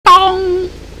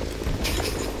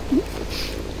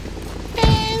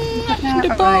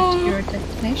arrived at your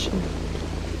destination.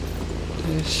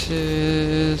 This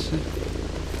is...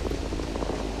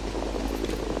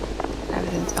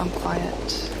 Everything's gone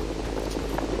quiet.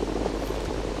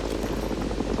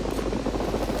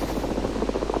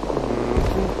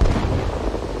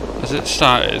 Has it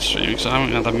started streaming? Because I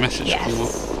haven't had a message come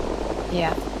up.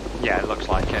 Yeah. Yeah, it looks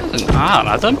like it. I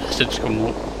haven't had a message come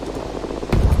up.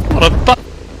 What a butt!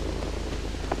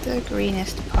 The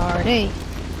greenest party.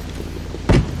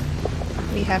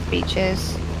 We have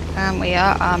beaches, and we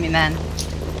are army men.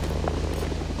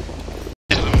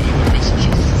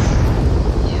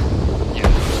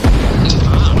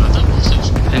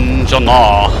 In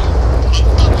Johnar.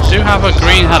 Do you have a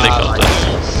green helicopter?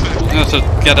 You have to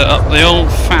get it up the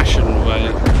old-fashioned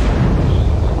way.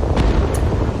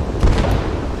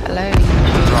 Hello.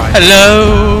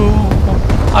 Hello!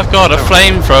 I've got a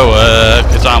flamethrower,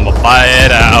 because I'm a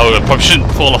bad out. I probably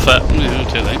shouldn't fall off it. No,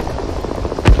 too late.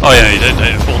 Oh yeah, you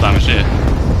did full damage here.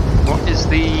 What is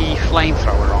the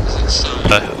flamethrower on?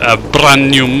 A brand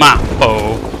new map,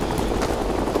 oh.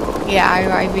 Yeah,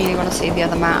 I really want to see the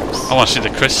other maps. I want to see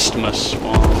the Christmas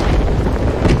one.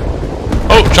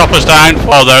 Oh, chopper's down.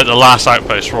 Well, they're at the last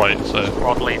outpost, right, so...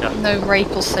 Squad leader. No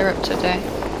maple syrup today.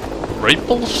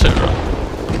 Maple syrup?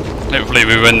 Hopefully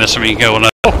we win this and we can go on a...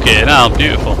 Okay, now,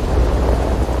 beautiful.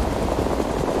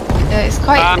 It's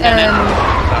quite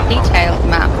detailed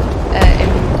map in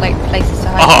like places to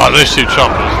hide. Oh, those two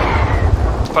choppers.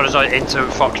 Put us into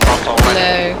Foxtrot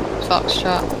already. Hello,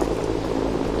 Foxtrot.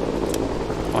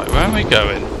 Right, where are we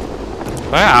going?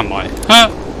 Where am I? Huh?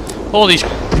 All these...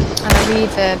 And I read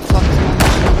the Fox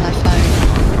on my phone.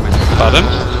 Pardon?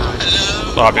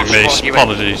 Well, I've been What missed. squad you in?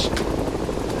 Apologies.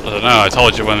 I don't know, I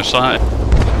told you when I started.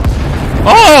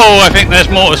 Oh, I think there's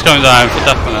mortars coming down for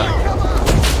definite.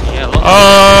 Yeah, look.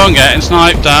 Oh, I'm getting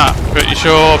sniped at. Pretty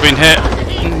sure I've been hit.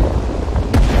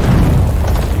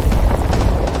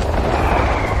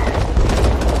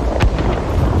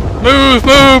 Move,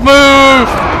 move, move!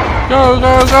 Go,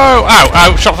 go, go! Ow,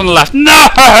 ow, shot from the left.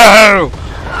 No!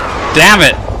 Damn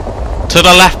it! To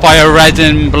the left by a red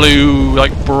and blue,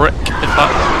 like, brick, if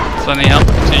that's any help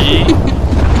to ye.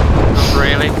 Not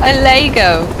really. A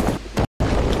Lego.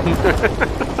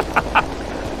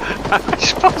 It's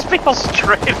supposed to be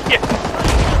Australian.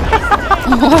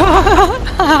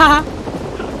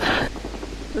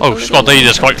 Oh, squad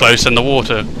leader's quite close in the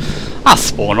water. I'll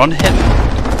spawn on him.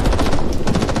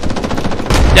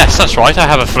 Yes, that's right, I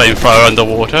have a flamethrower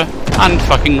underwater. And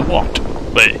fucking what?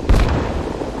 Wait.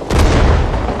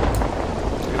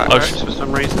 Hurts for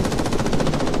some reason.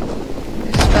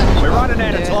 We're running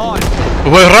out of time.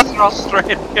 We're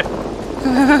Australian.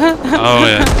 Oh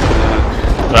yeah.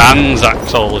 The Anzac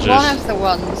soldiers. One of the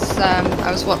ones,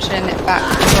 I was watching it back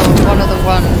before, one of the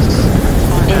ones...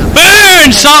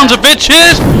 Burn, sons of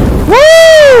bitches!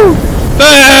 Woo!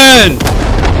 Burn!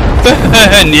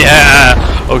 Burn, yeah!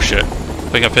 Oh shit. I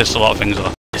think I pissed a lot of things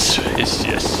off. Yes.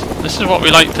 This is what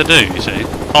we like to do, you see.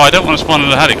 Oh, I don't want to spawn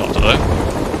in a helicopter though.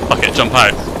 Fuck it, jump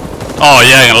out. Oh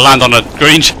yeah, I'm gonna land on a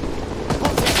green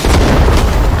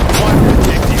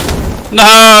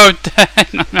No!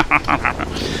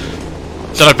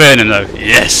 Did I burn him though?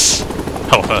 Yes!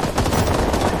 Helper.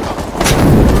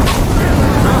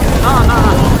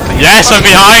 Yes, I'm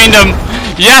behind him!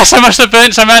 Yes, I must have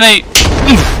burnt so many!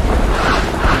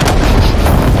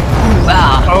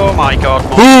 Oh my god.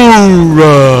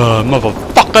 Hoorah!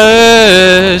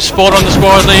 Motherfuckers! Spawn on the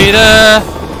squad leader!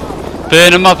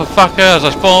 Burn a motherfucker as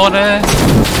I spawn it!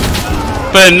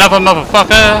 Burn another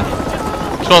motherfucker!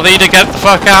 Squad leader, get the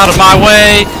fuck out of my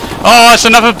way! Oh, it's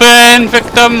another burn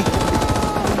victim!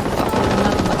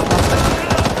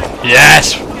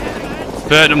 Yes!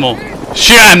 Burn them all.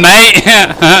 Shoot him, mate!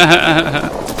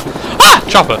 Ah!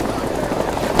 Chopper!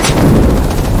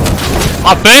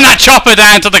 I burned that chopper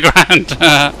down to the ground!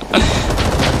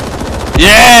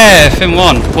 Yeah! Fin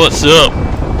 1, what's up?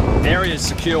 Area is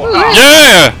secure.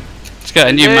 Yeah! Let's get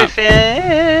a new map.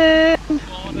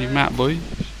 New map, boy.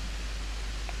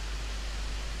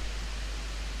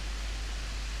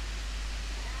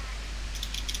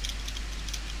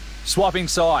 Swapping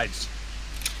sides.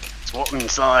 Swapping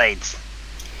sides.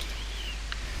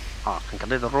 Oh, I think I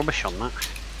did the rubbish on that.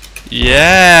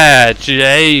 Yeah!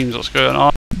 James, what's going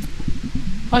on?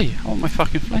 Hey, I want my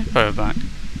fucking flamethrower back.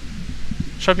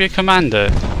 Should I be a commander?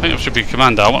 I think I should be a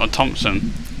commander. I want a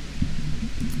Thompson.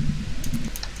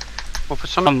 Well, for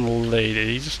some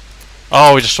ladies.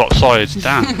 Oh, we just swapped sides.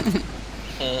 Damn.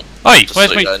 Hey,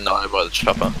 where's my by the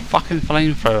chopper? fucking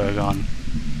flamethrower gone?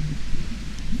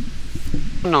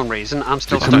 unknown reason, I'm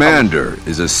still The stuck on commander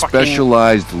is a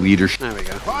specialized leadership. There we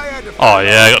go. Oh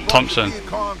yeah, I got Thompson.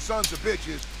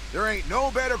 There ain't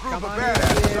no better group of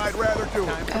badasses I'd rather do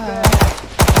it.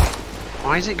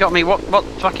 Why has it got me? What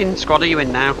fucking squad are you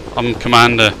in now? I'm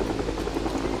commander.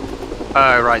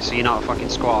 Oh, right, so you're not a fucking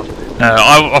squad.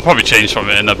 I'll probably change from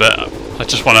it in a bit. I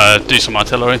just want to do some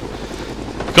artillery.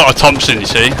 Got a Thompson, you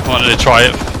see. I wanted to try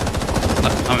it. I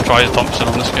haven't tried a Thompson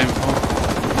on this game before.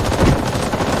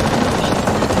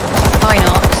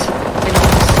 Binocs.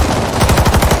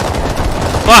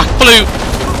 Black, blue!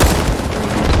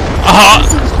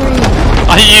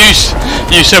 I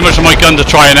used so much of my gun to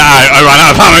try it out, I ran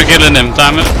out of ammo killing him,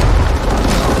 damn it.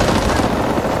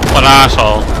 What an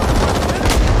asshole.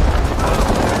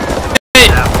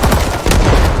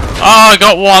 Oh, I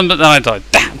got one, but then I died.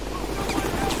 Damn!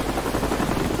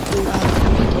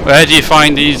 Where do you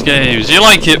find these games? Do you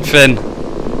like it, Finn?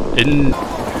 In...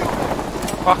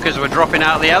 Fuckers were dropping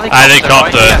out of the helicopter.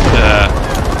 Helicopter, right? yeah.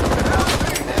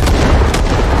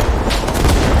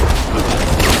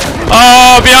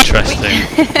 Oh, it'll be interesting.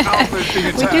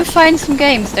 We do find some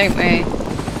games, don't we?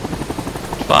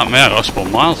 But man, I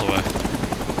spawned miles away.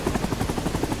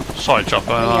 Sorry,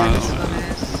 Chopper. Yeah, this one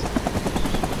is.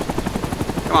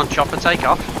 Come on, Chopper, take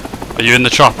off. Are you in the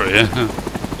chopper, yeah?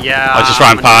 Yeah. I just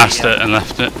ran past it and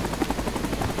left it.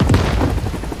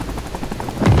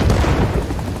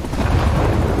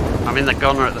 I'm in the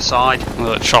gunner at the side.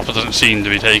 Well, the chopper doesn't seem to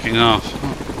be taking off.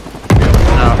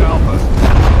 No.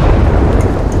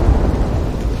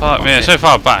 Fuck me, it's so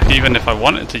far back, even if I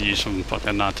wanted to use some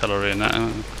fucking artillery and that. I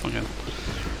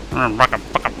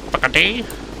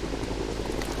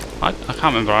can't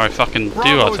remember how I fucking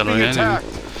do artillery anyway.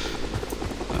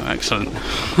 Oh, excellent.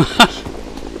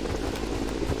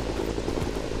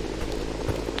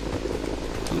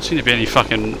 Doesn't seem to be any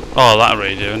fucking... Oh, that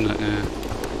radio, isn't it? Yeah.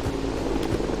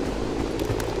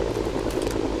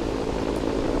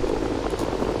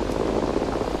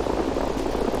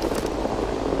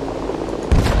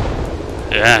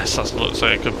 Yes, that looks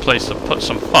like a good place to put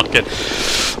some fucking...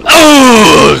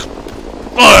 Oh!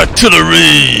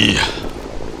 Artillery!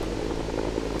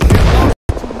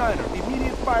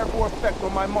 Immediate fire for effect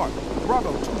on my mark.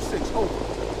 Bravo 26 over.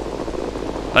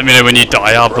 Let me know when you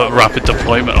die, I'll put rapid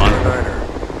deployment on.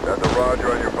 That's a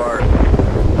Roger on your fire.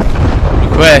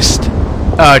 Request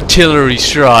artillery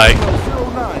strike.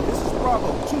 09, this is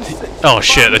Bravo 26. Oh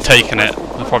shit, they're taking it.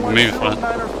 They'll probably move for it.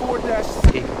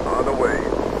 On the way.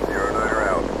 09er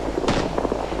out.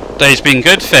 Day's been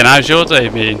good, Finn. How's your day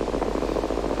been?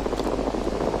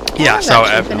 Yeah, It's so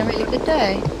actually been a really good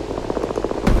day.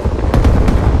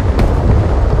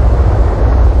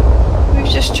 We've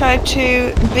just tried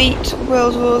to beat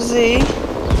World War Z.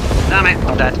 Damn it,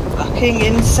 I'm dead. Fucking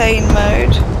insane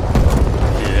mode.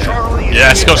 Yeah,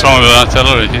 yeah, it's got someone with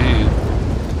artillery.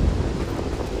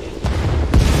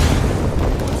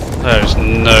 There's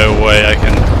no way I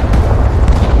can...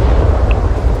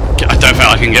 I don't think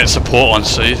I can get support on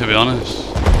C, to be honest.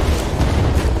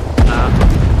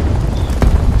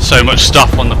 So much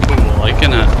stuff on the pool, like,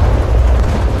 innit?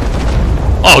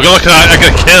 Oh, look at that, I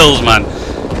got kills, man.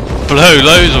 Blow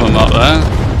loads of them up there.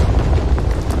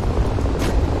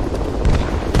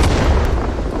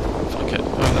 Fuck it,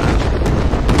 go there.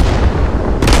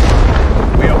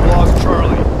 We have lost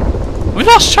Charlie. We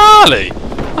lost Charlie!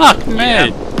 Fuck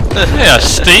me! Yeah,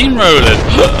 steamrolling!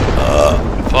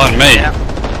 Pardon me. Yeah.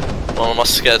 One of my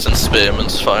skeleton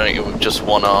spearmen's firing it with just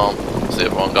one arm, so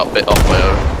everyone got bit off by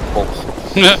a wolf.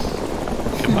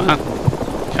 Good man.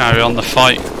 Carry on the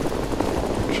fight.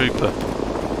 Trooper.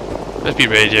 Where's my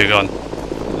radio gone?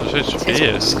 It's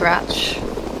here. Scratch.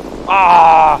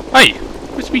 Ah! Hey!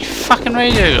 Where's my fucking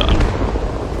radio gone?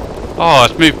 Oh,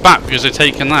 it's moved back because they're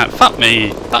taking that. Fuck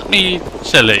me! Fuck me,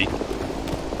 silly.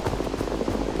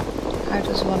 How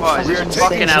does one What is this function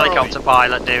fucking see? helicopter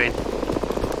pilot doing?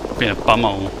 Being a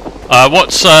bumhole.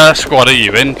 What squad are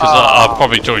you in? Because I'll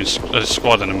probably join a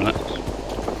squad in a minute.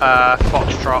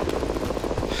 Foxtrot.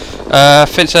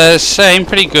 Finn says, same,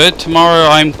 pretty good. Tomorrow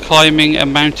I'm climbing a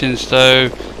mountain, so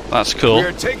that's cool. We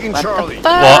are taking What Charlie. the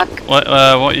fuck? What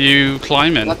are you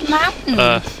climbing? What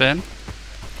mountain? Finn?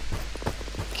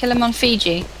 Kill him on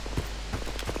Fiji.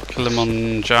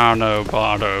 Kilimanjaro,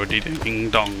 Bardo, ding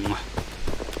dong.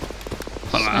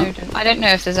 Snowdon. I don't know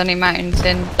if there's any mountains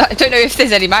in... I don't know if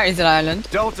there's any mountains in Ireland.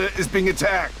 Delta is being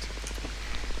attacked.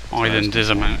 Island is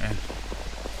a mountain.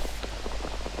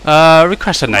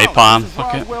 Request a napalm,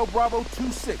 fuck it. Well, Bravo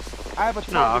 26. I have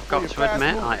a No, I've got to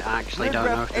admit, I actually don't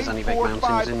know if there's any big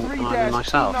mountains in Ireland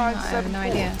myself. No, I have no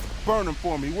idea. Burn them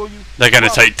for me, will you? They're gonna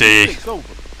take D.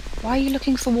 Why are you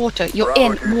looking for water? You're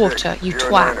in water, you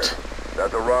twat.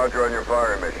 That's a Roger on your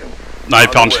fire mission.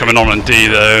 Napalm's coming on D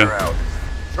though.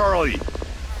 Charlie.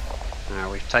 No,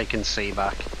 we've taken C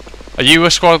back. Are you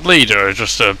a squad leader or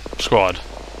just a squad?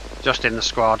 Just in the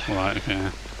squad. Right, okay.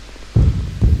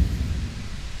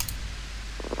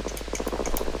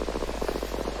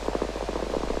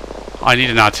 I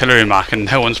need an artillery mark and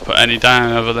no one's put any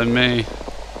down other than me.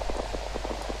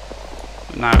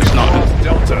 But now it's not.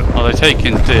 Delta. Oh, they're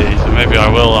taking D, so maybe I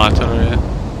will artillery it.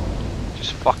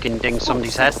 Just fucking ding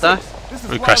somebody's head there. This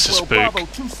is Request a Roswell, spook. Bravo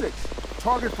 26.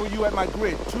 Target for you at my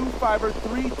grid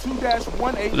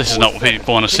 2532-18. This is not what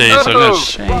people want to see, so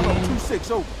let's Bravo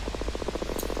 26 over.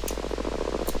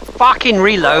 Fucking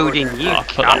reloading, you I'll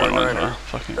put that one cunt. on there.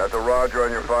 Fucking. That's a Roger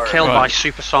on your fire. Killed Right. by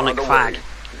supersonic fag.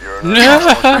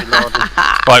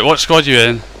 Right, what squad you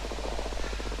in?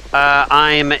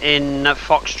 I'm in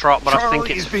Foxtrot, but I think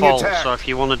Charlie it's is being full, attacked. so if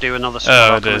you want to do another squad,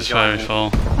 Oh, I'll it come and is join very you. full.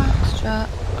 Foxtrot,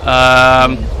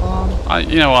 Um, uniform.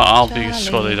 you know what? I'll be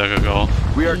squad leader. Go golf.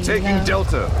 We are taking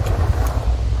Delta.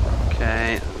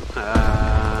 Okay,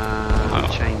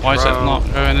 change Why is it row. not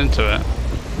going into it?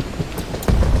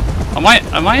 Am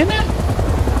I in it?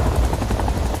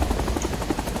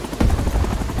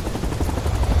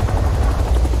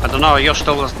 I don't know, you're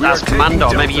still as are commando,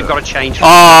 taking maybe Delta. you've got to change.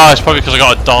 Oh, it's probably because I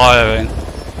got a die, I think.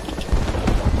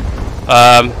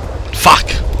 Fuck!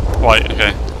 Right,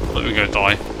 okay. Let me go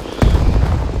die.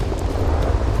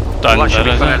 Dun, Well, that should be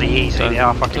dun, fairly dun, easy, dun, they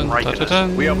are fucking dun, raping dun, us.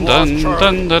 dun, We have dun, lost dun, Charlie.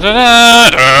 dun, dun,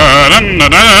 dun,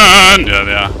 dun, dun. Yeah,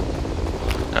 they are.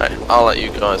 Okay, I'll let you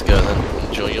guys go then.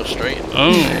 Enjoy your stream.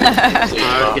 Oh,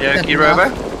 Okie dokie, Robo.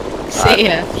 See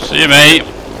ya. see you, mate.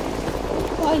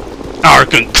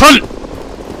 Arrogant cunt!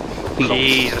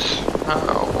 Jesus.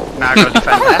 Oh. Now go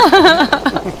defend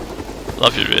that.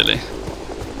 Love you, really.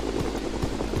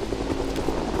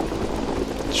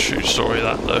 True story,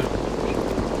 that though.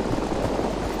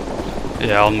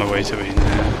 Yeah, on my way to being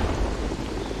there.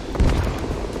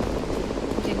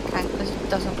 Didn't count because it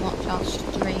doesn't watch our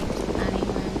streams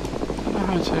anyway. I don't know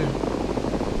how to.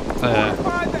 There.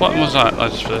 What was that? I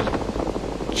just said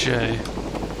J.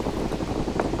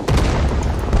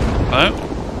 Oh?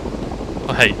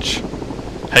 Or H?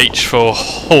 H for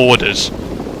hoarders.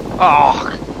 Oh,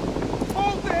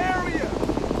 Hold the area.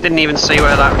 didn't even see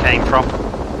where that came from.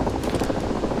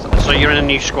 So you're in a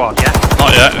new squad, yeah?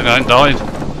 Not yet, I haven't died.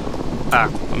 Oh.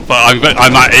 But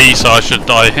I'm at E, so I should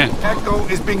die here. Echo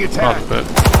is being Rather attacked. quick.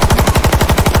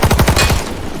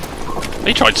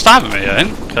 He tried stabbing me, I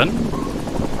think. Cunt.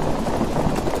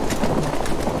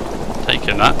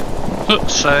 Taking that.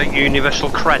 So universal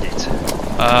credit.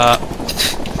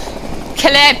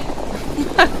 Kill him!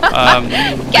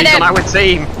 Get He's on him! our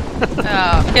team.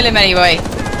 Oh, kill him anyway.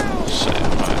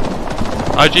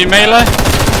 How do you melee?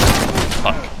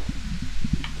 Fuck.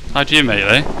 How do you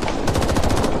melee?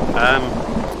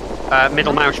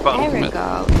 Middle mouse button. There we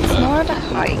go. It's more of a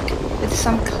hike with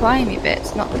some climby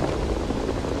bits, not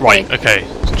Right, okay.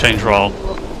 Change role.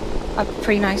 a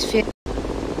pretty nice view.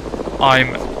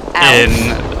 I'm in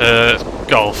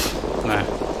golf. No.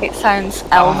 It sounds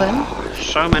elven.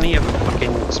 So many of them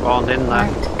fucking spawned in there.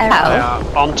 They L. are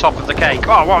on top of the cake.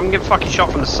 Oh, what? I'm getting fucking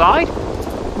shot from the side?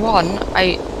 One,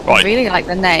 I Right. really like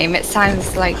the name. It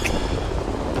sounds like.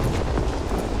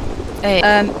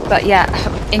 But yeah,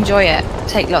 enjoy it.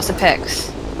 Take lots of pics,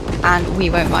 and we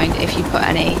won't mind if you put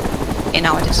any in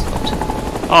our Discord.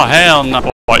 Oh hell no!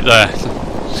 Right there.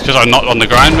 It's because I'm not on the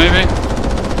ground, maybe.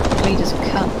 Leaders will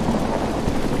come.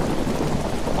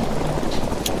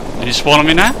 Did you spawn on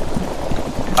me now?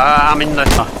 I'm in the.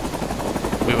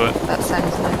 We were. That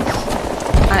sounds nice.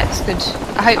 And it's good.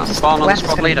 I hope Can't this spawn on the weather's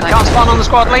squad gonna be leader. nice. Can't spawn on the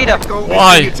squad leader. Echo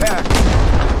Why? is being attacked.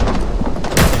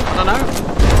 I don't know.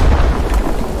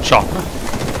 Chopper.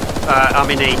 I'm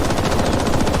in E.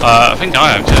 I think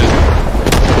I am too.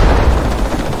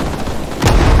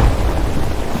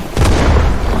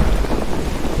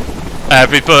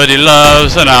 Everybody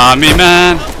loves an army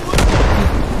man.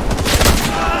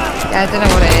 Yeah, I don't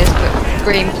know what it is, but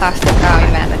green plastic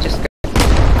army men are just good.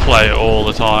 Play it all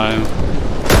the time.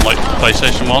 Like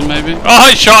PlayStation 1 maybe? Oh,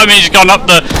 he shot me, he's gone up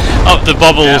the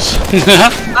bubbles.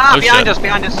 Ah, Oh, behind shit. us,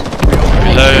 behind us.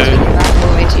 Hello. That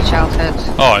all into your childhood.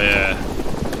 Oh yeah.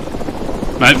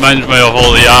 Reminds me of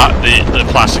all the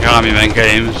plastic army men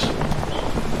games.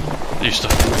 Used to.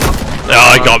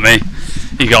 Oh, he got me.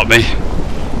 He got me.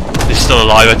 He's still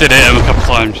alive. I did hit him a couple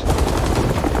times.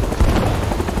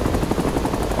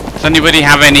 Does anybody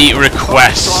have any Squad is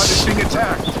requests? being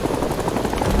attacked.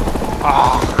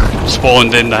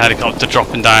 Spawned in the helicopter,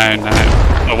 dropping down.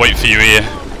 I'll wait for you here.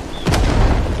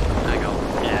 Hang on.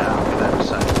 Yeah, I'll be there.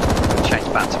 So change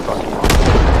back to fucking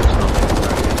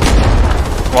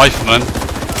Rifleman.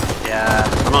 Yeah,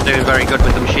 I'm not doing very good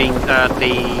with the machine.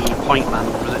 The point man,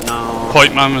 was it? No.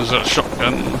 Point man was a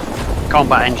shotgun.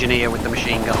 combat engineer with the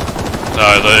machine gun.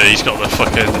 No, he's got the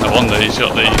fucking. No wonder he's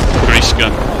got the grease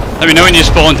gun. Let me know when you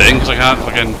spawned in, because I can't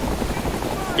fucking.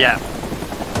 Yeah.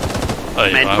 Oh,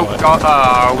 you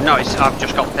Oh no, I've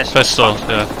just got the pistol. Pistol,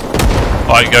 yeah.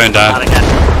 Right, going down. That again.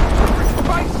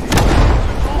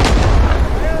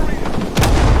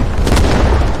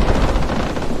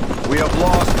 We have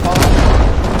lost power.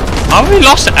 How have we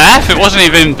lost F? It wasn't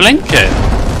even blinking.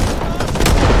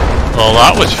 Well,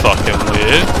 that was fucking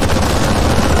weird.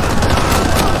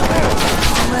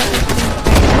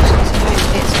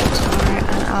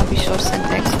 And I'll be sure to send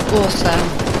text. Also,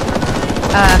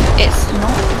 it's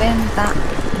not been that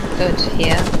good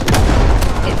here.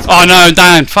 It's Oh no,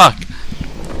 Dan, fuck.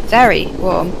 very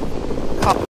warm.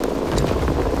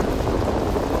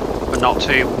 But not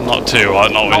too. Not too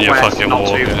hot, not when you're wet, fucking not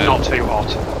walking. not too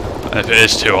hot. And if it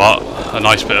is too hot, a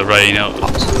nice bit of rain. Hot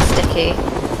and sticky.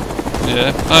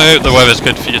 Yeah. I hope the weather's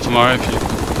good for you tomorrow. If you...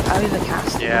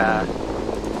 Overcast. Yeah.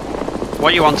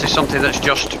 What you want is something that's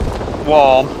just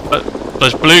warm. But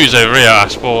there's blues over here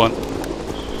at spawn.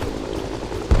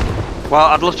 Well,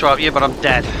 I'd love to help you, but I'm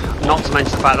dead. Not to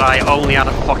mention the fact that I only had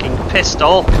a fucking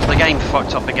pistol. The game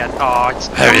fucked up again. Oh, it's.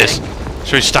 There he is.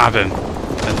 Should we stab him?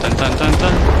 Dun, dun, dun, dun,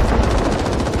 dun.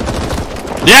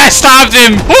 Yeah, stabbed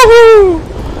him! Woohoo!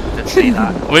 Didn't see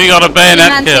that. We got a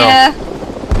bayonet G-Man's kill. here.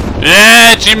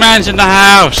 Yeah, G-Man's in the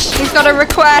house. He's got a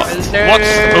request. What's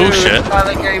oh shit?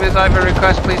 Silent gamers, I have a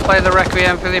request. Please play the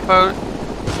Requiem for the opponent.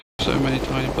 So many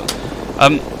tiny bullets.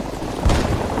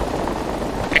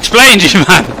 Explain,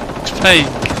 G-Man. Explain.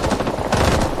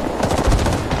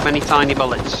 Many tiny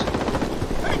bullets.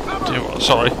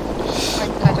 Sorry. I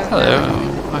don't Hello,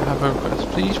 know. I have a request.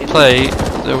 Please play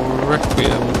the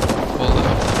Requiem for the...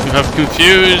 You have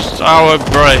confused our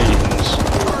brains.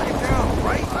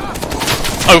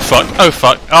 Oh fuck, oh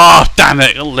fuck. Oh damn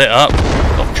it, it lit up.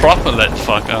 Got proper lit the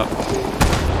fuck up.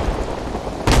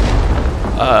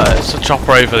 It's a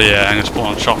chopper over there. I'm gonna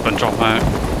spawn a chopper and drop out.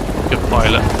 Good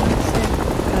pilot.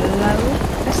 Low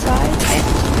beside it.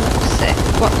 What's it?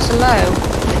 What's low?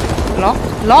 Lock?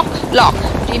 Lock? Lock.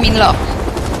 Do you mean lock?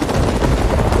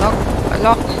 Lock?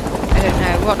 Lock? I don't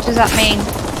know. What does that mean?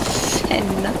 Fin.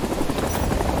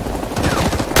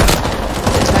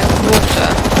 There's no water.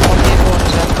 Only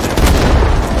water.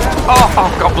 Oh,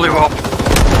 got blew up.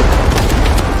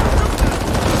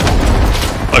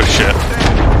 Oh shit.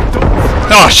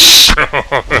 Oh shit. I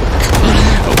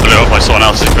blew up by someone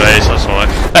else's grace, that's why.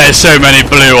 There's so many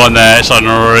blue on there, it's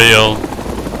unreal.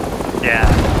 Yeah.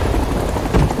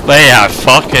 They have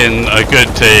fucking a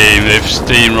good team, they've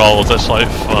steamrolled us like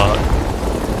fuck.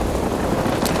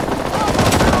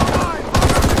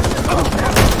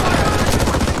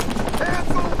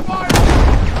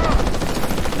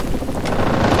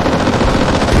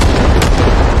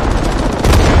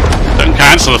 Don't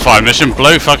cancel the fire mission,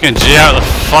 blow fucking G out of the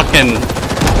fucking...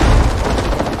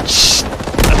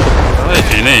 If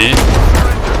you need.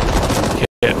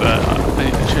 Yeah, but I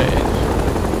need to change.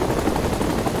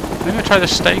 Maybe I'll try the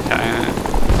stake out.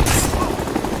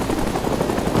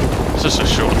 It's just a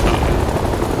shortcut.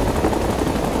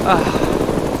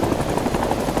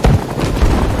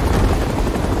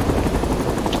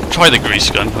 Try the grease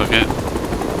gun, okay.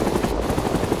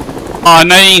 Oh,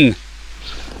 9!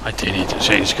 I do need to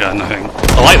change gun, I think.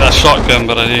 I like that shotgun,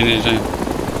 but I do need to.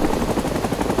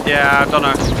 Yeah, I've done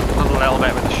a little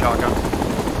bit with the shotgun.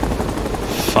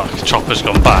 Fuck, chopper's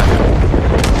gone back.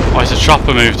 Why is the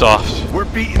chopper moved off? We're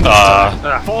beaten this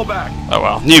time. Fall back. Oh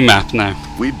well, new map now.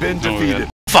 We've been defeated.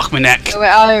 Fuck my neck! Oh,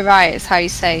 right, it's how you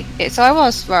say it. So I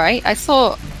was right. I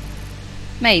thought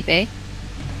maybe.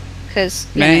 Because,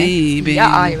 Maybe. you're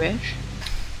Irish.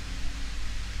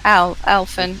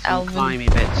 Elfin. Climby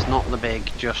bits, not the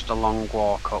big, just a long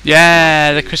walk up.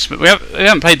 Yeah, the Christmas. We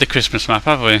haven't played the Christmas map,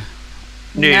 have we?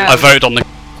 No. I voted on the.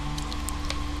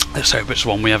 Let's hope it's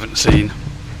one we haven't seen.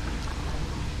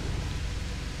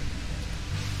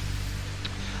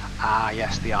 Ah,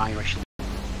 yes, the Irish.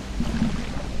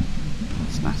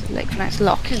 It's nice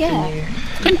lock. Yeah.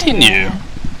 Continue.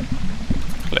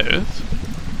 Close.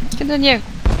 Continue.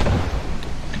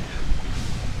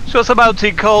 So what's the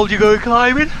mountain called you go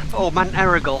climbing? Oh, Mount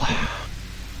Errigal.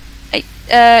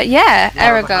 Yeah,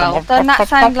 Errigal. Doesn't that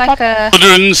sound like a...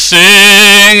 Children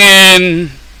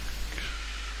singing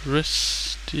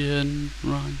Christian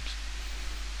rhymes.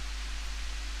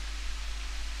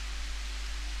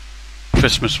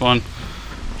 Christmas one.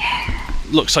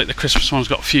 Looks like the Christmas one's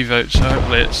got a few votes, so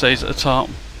hopefully it stays at the top.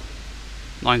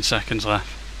 9 seconds left.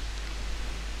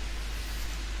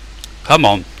 Come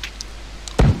on.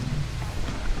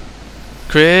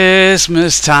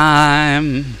 Christmas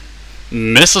time,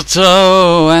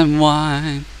 mistletoe and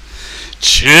wine.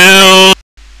 Chill.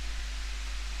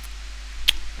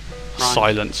 Right.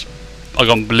 Silence. I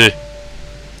gone blue.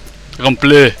 I gone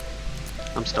blue.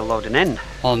 I'm still loading in.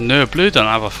 Oh no, blue don't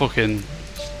have a fucking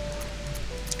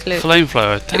Glue.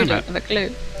 flamethrower. Glue Damn don't it. have a glue.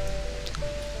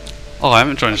 Oh, I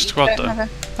haven't joined the squad Don't though. have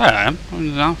Yeah, I am. I'm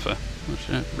in alpha. Oh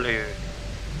shit. Blue.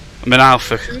 I'm in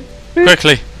alpha.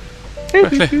 Quickly.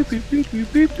 Quickly.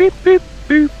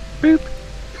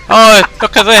 Oh,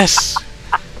 look at this.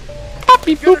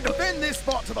 You're gonna defend this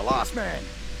spot to the last man.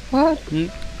 What?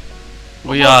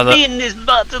 We are the in this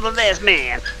butt to the last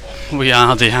man. we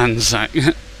are the Anzac.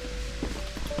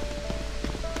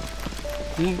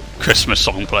 Christmas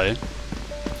song playing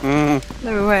No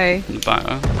way. in the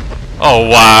background. Oh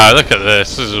wow, look at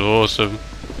this. This is awesome.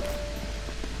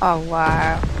 Oh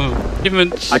wow. Oh,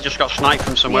 even I just got sniped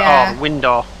from somewhere. Yeah. Oh, the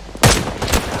window.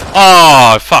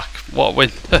 oh fuck! What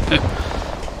win?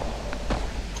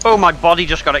 Oh, my body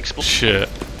just got exploded. Shit!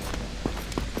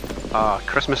 Ah,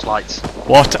 Christmas lights.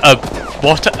 What a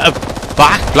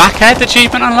blackhead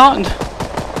achievement unlocked.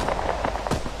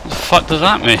 What the fuck does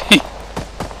that mean?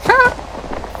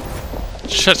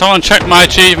 Shit! Someone check my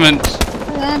achievements.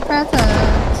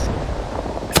 Presents.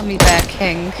 Gummy Bear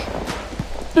King.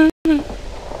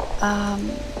 I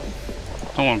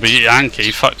don't want to be Yankee.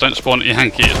 Fuck! Don't spawn at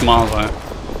Yankee. It's miles out.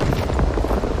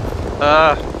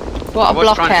 What I a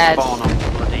was trying blockhead. to spawn on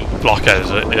bloody. Blockhead,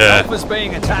 is it? Yeah. Alpha's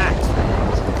being attacked.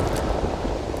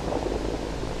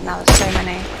 Now there's so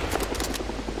many.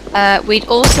 We'd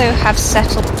also have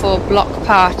settled for block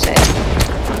party.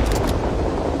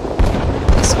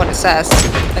 That's what it says.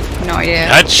 I've no idea.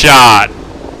 Headshot!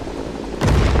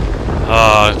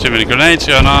 Oh, too many grenades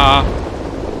going on.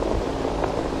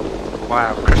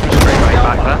 Wow, Christmas tree right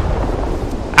back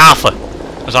there. Alpha!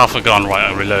 Has Alpha gone? Right,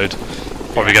 I reload.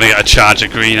 Probably gonna get a charge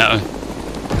of green at him.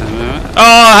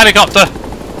 Oh, helicopter!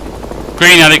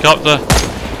 Green helicopter.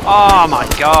 Oh my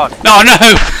god. No, no!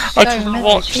 So I just many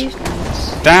watched.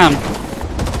 achievements. Damn.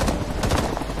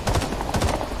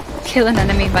 Kill an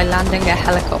enemy by landing a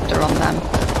helicopter on them.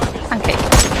 Pancake.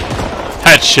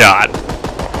 Headshot.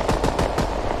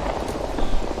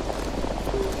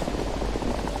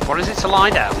 What is it to lie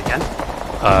down again?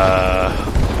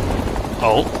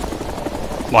 Alt.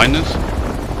 Minus.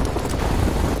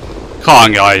 Come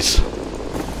on, guys.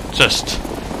 Just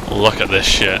look at this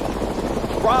shit.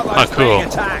 Bravo's Oh, cool. being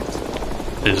attacked.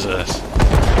 Is this?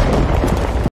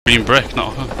 Green brick,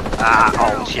 not her. Ah,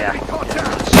 alt, yeah.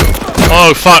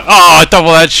 Oh fuck! Oh, I double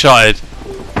headshotted.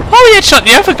 Oh, he headshot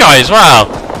the other guy as well.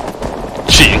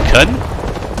 Cheating cunt.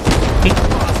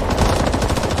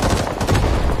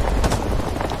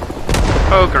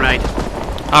 Oh, grenade.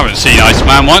 I haven't seen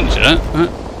Iceman once yet.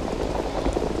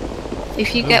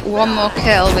 If you get one more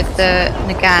kill with the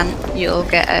Nagant, you'll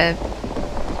get a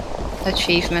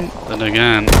achievement. Then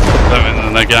again, I don't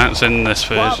think the Nagant's in this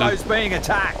version. Bravo's being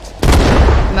attacked.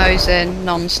 Mosin,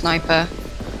 non-sniper.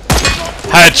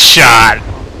 Headshot!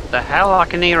 The hell, I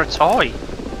can hear a toy.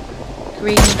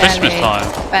 Green Christmas belly.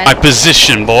 time. Ben- My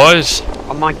position, boys.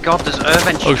 Oh my god, there's air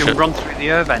vents. Oh, You can shit. run through the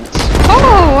air vents.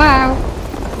 Oh wow!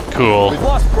 Cool. We've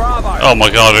lost Bravo. Oh my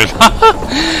god,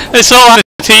 it's all the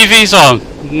TV's on.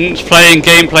 It's playing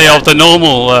gameplay of the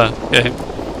normal game.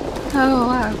 Oh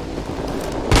wow!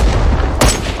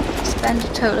 Spend a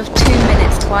total of 2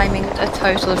 minutes climbing a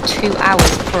total of 2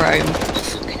 hours chrome.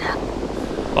 Fucking hell.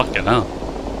 Fucking hell.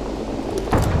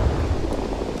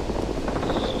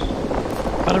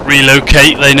 Gotta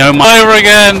relocate, they know my fire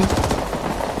again.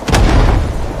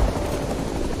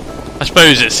 I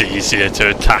suppose it's easier to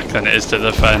attack than it is to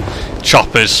defend.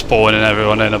 Choppers spawning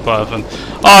everyone in above and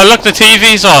oh look, the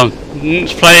TV's on.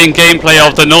 It's playing gameplay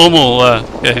of the normal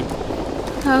game.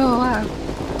 Oh wow!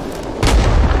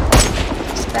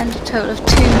 Spend a total of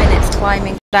 2 minutes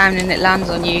climbing down and it lands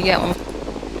on you. You get one.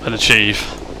 And achieve.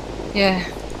 Yeah.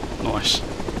 Nice.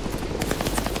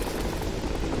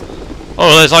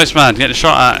 Oh, there's Iceman getting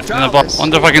shot at in the box.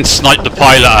 Wonder if I can snipe the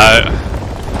pilot out.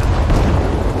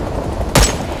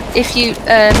 If you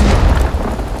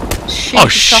shoot Oh, the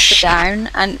chopper down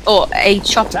and or a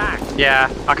chopper. Attacked. Yeah,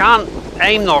 I can't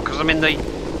aim though because I'm in the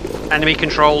enemy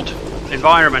controlled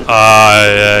environment. Ah,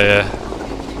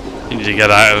 yeah. You need to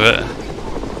get out of it.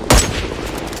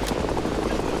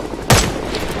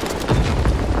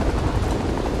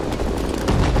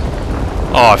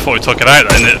 Oh, I thought we took it out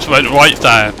then. It went right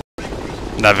down.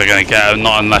 Never gonna get him,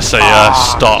 not unless they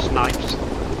stop. Sniped.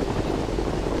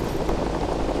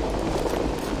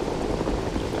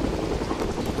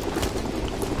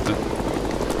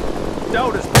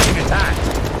 Delta's being attacked.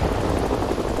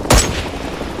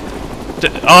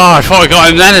 Oh, I thought I got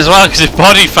him then as well because his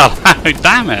body fell out.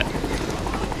 Damn it.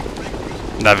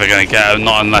 Never gonna get them,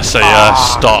 not unless they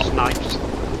stop. Snipes.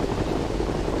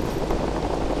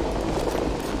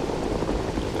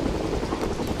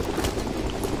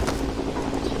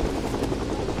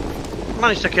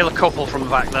 Managed to kill a couple from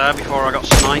back there before I got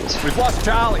sniped. We've lost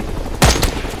Charlie.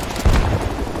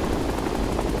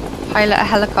 Pilot a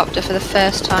helicopter for the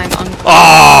first time on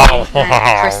Oh!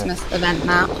 Christmas event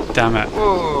map. Damn it.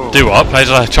 Whoa. Do what? Play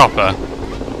the chopper?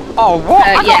 Oh, what?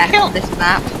 I got Yeah, killed. this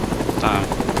map. Damn.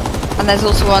 And there's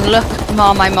also one, look,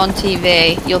 Mom, I'm on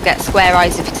TV. You'll get square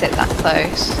eyes if you sit that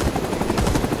close.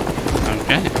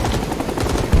 Okay.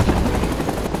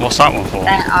 What's that one for?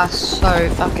 They are so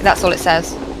fucking... That's all it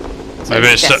says. So Maybe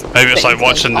it's just like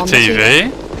watching the on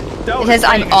TV. It says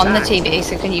I'm on the TV,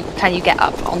 so can you get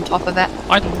up on top of it?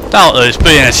 I doubt there's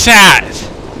being a sat.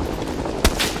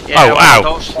 Yeah, Oh, well, ow.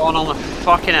 don't spawn on the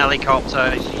fucking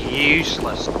helicopter. It's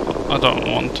useless. I don't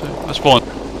want to. I spawned.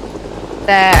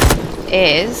 There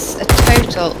is a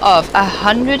total of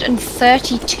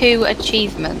 132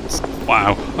 achievements.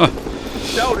 Wow.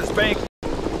 Delta's being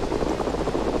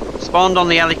Spawned on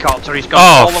the helicopter. He's gone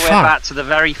Oh, all the way fuck. back to the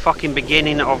very fucking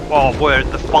beginning of where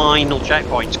the final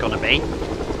checkpoint's gonna be,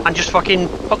 and just fucking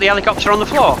put the helicopter on the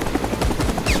floor.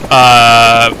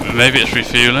 Maybe it's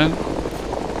refueling.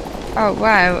 Oh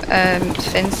wow,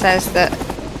 Finn says that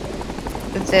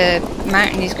the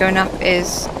mountain he's going up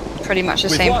is pretty much the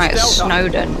We've same lost height as Delta.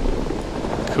 Snowdon.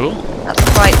 Cool. That's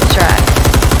quite the trek.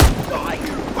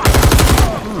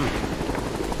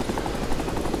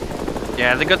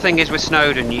 Yeah, the good thing is with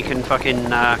Snowdon, you can fucking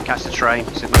catch the train.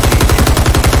 It's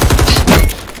much easier.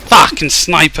 Fucking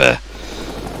sniper.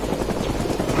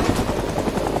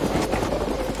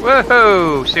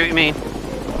 Woohoo! See what you mean?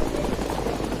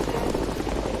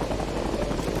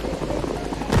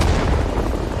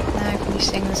 Now can you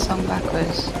sing the song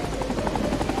backwards?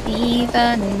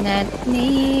 Even at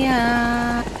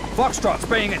Nia. Foxtrot's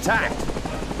being attacked.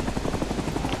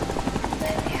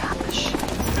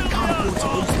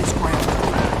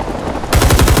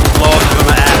 Loads of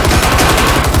them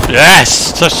at air.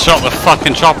 Yes! Just shot the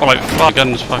fucking chopper like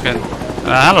guns fucking.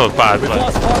 A hell of a bad We've play.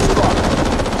 lost Foxtrot.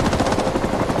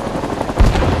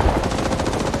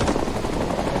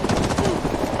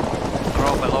 They're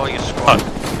all below your squad.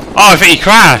 Oh, I think he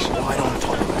crashed!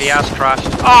 He has crashed.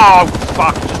 Oh,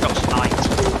 fuck! Just got sniped.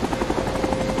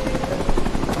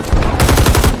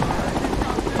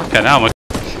 Okay, now my.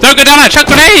 Don't go down there! Chuck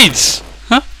grenades!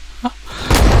 Huh?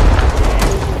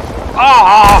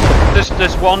 Oh!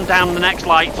 There's one down the next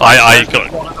light. I There's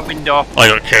got- one at the window. I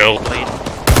got killed. Lead.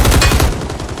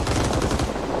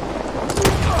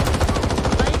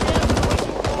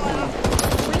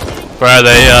 Where are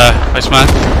they, Iceman?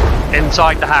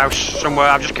 Inside the house somewhere.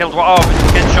 I've just killed one.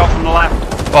 Oh, getting shot from the left.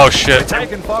 Oh We're shit.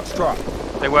 taking Foxtrot.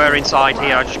 They were inside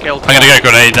here. I just killed I'm gonna get a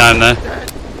grenade down there.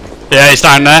 Yeah, he's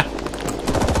down there.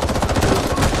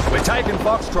 We're taking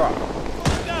Foxtrot.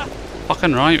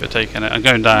 Fucking right, we're taking it. I'm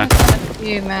going down. A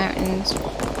few mountains. I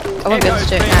won't be able to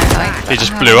do it now, like. He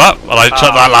just blew up. Well, I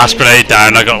shot that last grenade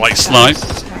down. I got like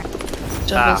sniped. Double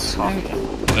fuck. smoke.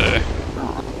 Yeah.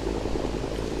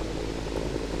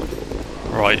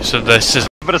 Right, so this is.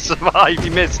 But I survived. He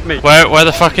missed me. Where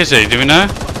the fuck is he? Do we know?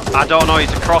 I don't know. He's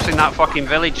crossing that fucking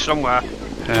village somewhere.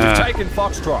 We're Yeah. taking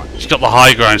Foxtrot. He's got the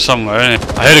high ground somewhere, isn't he?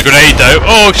 I heard a grenade though.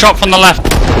 Oh, shot from the left. To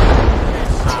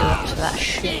that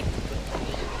shit.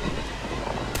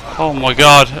 Oh my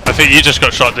god. I think you just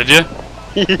got shot, did you?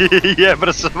 Yeah, but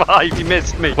I survived. He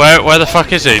missed me. Where the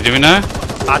fuck is he? Do we know?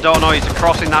 I don't know. He's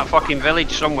crossing that fucking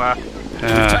village somewhere.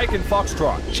 Yeah. Taking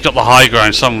Foxtrot. He's got the high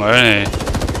ground somewhere, isn't he?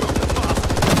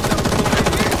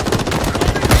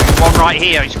 One right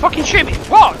here. He's fucking shooting me.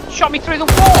 What? Shot me through the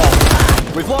wall.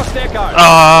 We've lost Echo.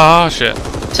 Oh shit.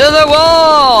 To the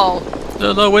wall!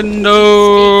 To the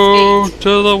window!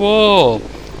 To the wall!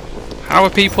 How are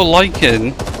people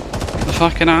liking the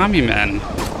fucking army men?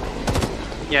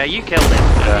 Yeah, you killed him.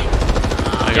 Yeah.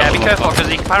 Yeah, be careful because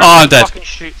he Oh, apparently I'm dead. fucking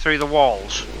shoot through the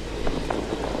walls.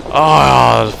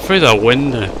 Oh, through the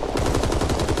window.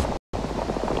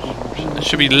 They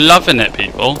should be loving it,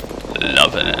 people.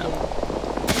 Loving it.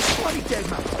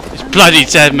 He's bloody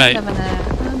dead, mate. Loving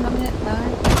it. I'm loving it, though.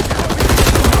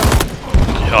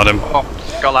 Got him. Oh,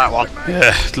 got that one.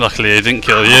 Yeah, luckily he didn't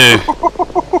kill you.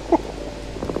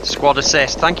 Squad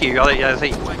assist. Thank you. I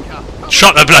think.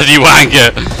 Shot the bloody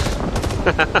wanker!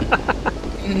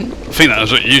 I think that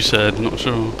was what you said, not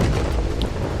sure.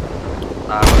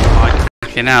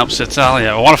 Fucking helps Italia.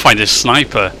 I want to find this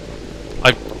sniper.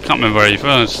 I can't remember where he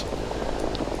was.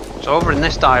 It's over in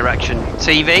this direction.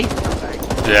 TV.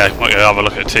 Yeah, might go have a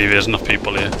look at TV, there's enough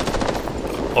people here.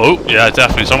 Oh, yeah,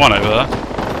 definitely someone over there.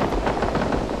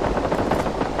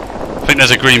 I think think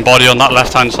there's a green body on that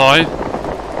left hand side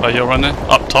where you're running.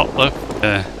 Up top though.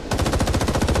 Yeah.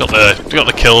 Got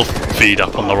the kill feed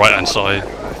up on the right hand side.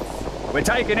 We're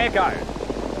taking Echo.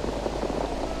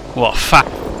 What a fat.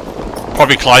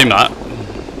 Probably climb that.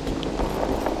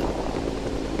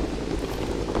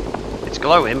 It's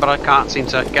glowing, but I can't seem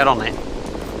to get on it.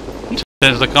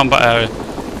 There's the combat area.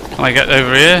 Can I get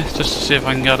over here just to see if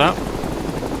I can get up?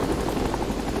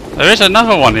 There is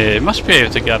another one here. You must be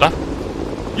able to get up.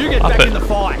 You get Up back it. in the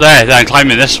fight. There, I'm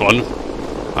climbing this one.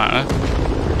 I don't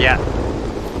know. Yeah.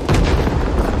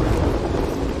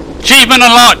 Achievement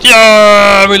unlocked!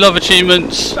 Yeah, we love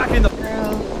achievements. Back in the.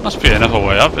 Must be another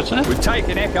way up, isn't it? We're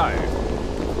taking Echo.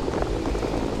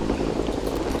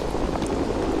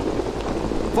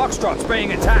 Foxtrot's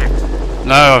being attacked.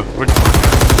 No,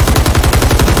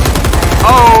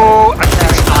 Oh, I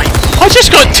can't snipe. I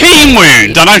just got team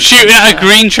wound and I'm shooting at a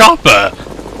green chopper.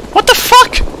 What the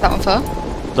fuck? That one for?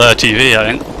 The TV,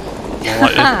 I think. More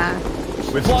like it.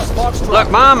 We've lost Foxtrot. Look,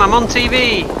 Mum, I'm on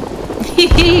TV.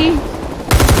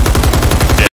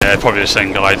 Yeah, probably the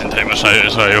same guy. I didn't take much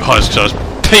notice where he was because I was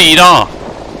peed off.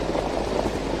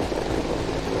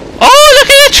 Oh, look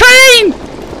at the train!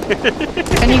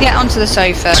 Can you get onto the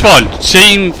sofa? This one,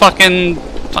 team fucking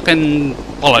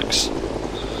bollocks.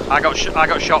 I got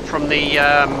shot from the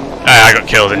I got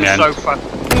killed in the end. sofa.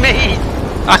 Me.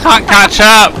 I can't catch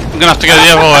up. I'm gonna have to go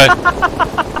the other way.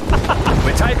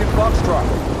 We're taking Foxtrot.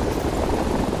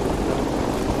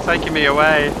 Taking me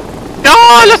away.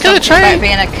 Oh, look at the Something about train!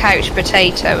 being a couch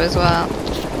potato as well.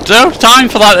 No time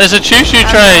for that. There's a choo-choo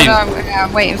train.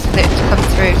 I'm waiting for it to come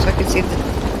through so I can see the.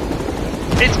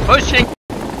 It's pushing.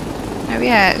 Oh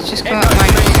yeah, it's just come up my.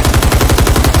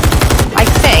 I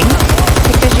think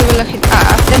because you were looking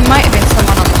up, there might have been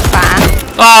someone on the fan.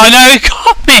 Oh no, he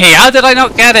got me! How did I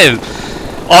not get him?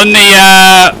 On the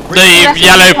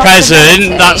yellow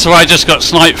present, that's where I just got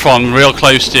sniped from, real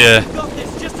close to you.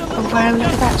 Oh wow, look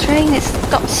at that train! It's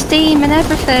got steam and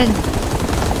everything.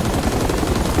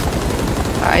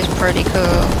 That is pretty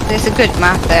cool. It's a good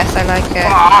map. This I like it.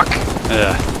 Fuck.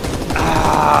 Yeah.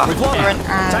 We've lost. For an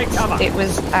Take cover. ad, it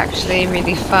was actually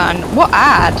really fun. What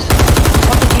ad?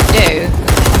 What did you do?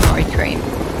 Memory cream.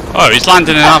 Oh, he's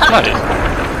landing in our plane.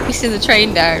 You see the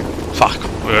train down. Fuck,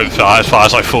 we weren't far as far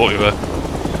as I thought we were.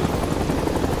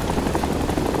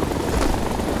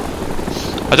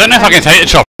 I don't know if I can take the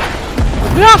chopper.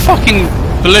 We are fucking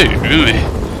blue, aren't we?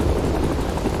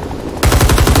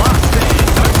 Last stand.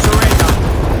 Don't surrender.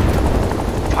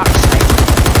 Fuck's sake.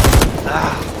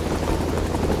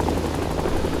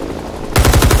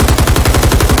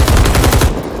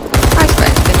 I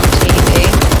suppose it's been on TV.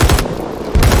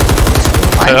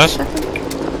 Yes. Twice, I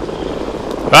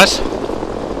think. Raz?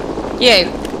 You.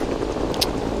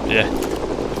 Yeah.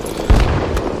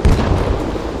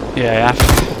 Yeah, I have.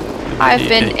 I've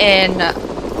been in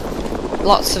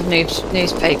lots of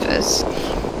newspapers.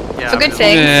 Yeah, For good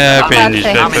things. Yeah, I've been in bad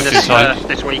things. I'm in newspaper a few times.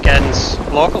 this weekend's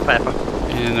local paper.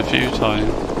 In a few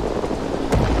times.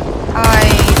 I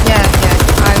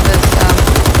was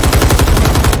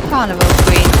carnival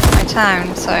queen in my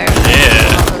town, so Yeah. a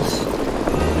lot of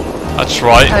That's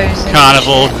right. posing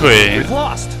Carnival shit. Queen. We've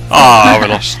lost. Ah, we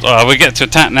lost. We get to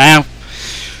attack now.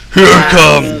 Here it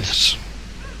comes.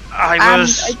 I And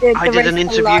was. I did I the did an Race for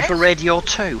interview Life. for Radio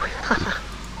 2.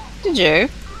 Did you?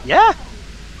 Yeah.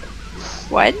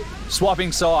 When?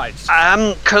 Swapping sides.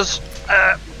 Because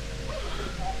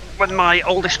when my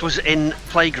oldest was in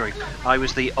playgroup, I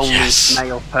was the only Yes.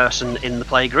 male person in the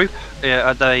playgroup.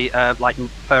 They like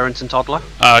parent and toddler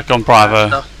Gone Bravo.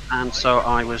 stuff, and so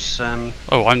I was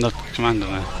Oh, I'm the commander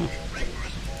now.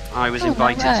 I was Oh, no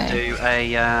invited way. to do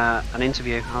an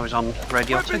interview. I was on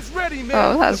Radio 2. Weapons ready, man.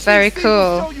 Oh, that's The very PC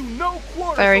will cool. show you no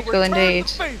quarter Very for cool return indeed.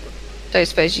 of favor. Don't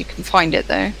suppose you can find it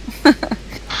though. A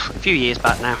few years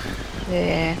back now.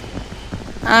 Yeah.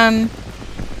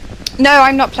 No,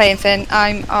 I'm not playing Finn.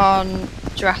 I'm on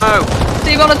Jurassic. Oh,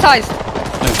 Demonetized. No,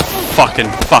 fucking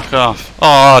fuck off.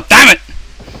 Oh, damn it!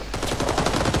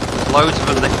 loads of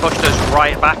them. They pushed us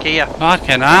right back here.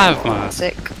 Fucking have, man.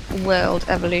 Jurassic World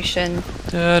Evolution.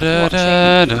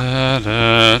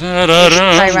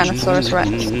 Tyrannosaurus Tyrannosaurus Rex.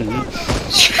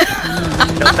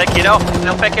 They'll pick it up.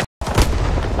 They'll pick it.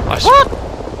 Nice.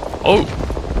 Oh,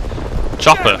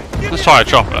 chopper. Let's try a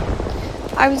chopper.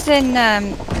 I was in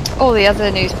all the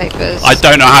other newspapers. I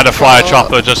don't know how to fly a for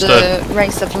chopper. Just the to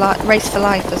Race for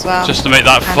Life as well. make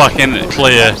that And fucking all the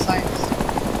clear. websites.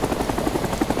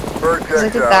 Bird I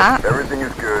checked did out. that. Everything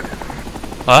is good.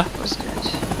 Huh? It was good.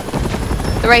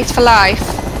 The Race for Life.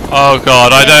 Oh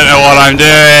god, I don't know what I'm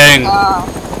doing. Oh,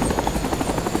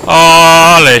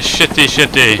 Holy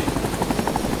shitty.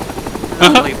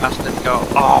 Lovely bastard go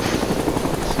off.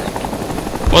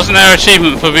 Wasn't there an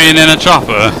achievement for being in a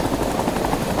chopper?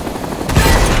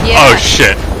 Yeah. Oh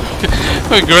shit.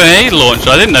 A grenade launcher.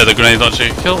 I didn't know the grenade launcher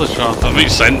could kill the chopper. That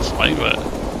makes sense, like, but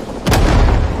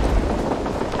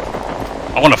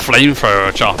I want a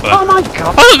flamethrower chopper. Oh my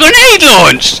god! Oh, the grenade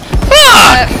launched!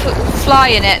 Fuck! Fly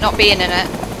in it, not be in it.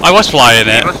 I was flying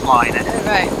it. He was flying it. Oh,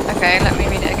 right. Okay, let me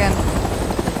read it again.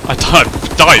 I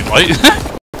died, like.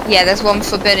 Yeah, there's one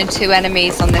for burning 2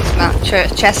 enemies on this map.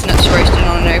 Chestnuts roasting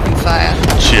on an open fire.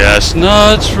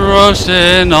 Chestnuts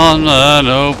roasting on an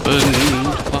open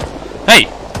fire. Hey!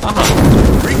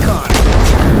 Recon.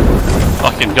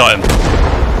 Fucking got him.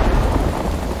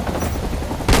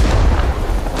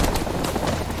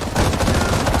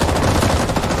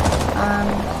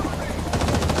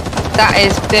 That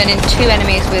is burning 2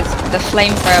 enemies with the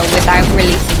flamethrower without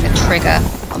releasing the trigger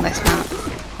on this map.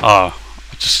 Oh,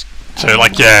 just so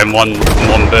like yeah, in one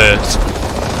burst.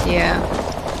 Yeah.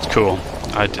 It's cool.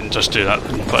 I didn't just do that,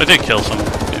 but I did kill someone.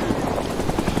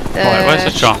 Right, where's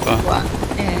the chopper? What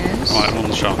is? Right, I'm on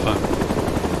the chopper.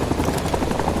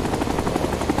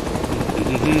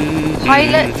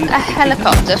 Pilot a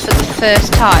helicopter for the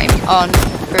first time on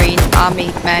Green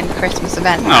Army Men Christmas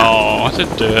event. No, I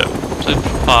did do it.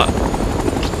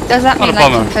 Does that What mean a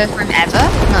like bummer. the first time ever?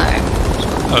 No. I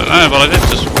don't know, but I did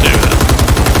just do it.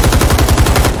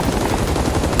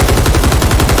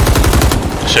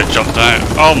 I should have jumped out.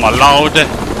 Oh my lord!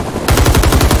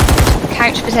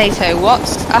 Couch potato.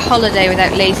 What's a holiday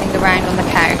without lazing around on the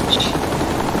couch?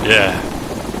 Yeah.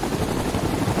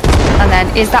 And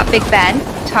then, is that Big Ben?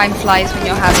 Time flies when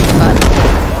you're having fun.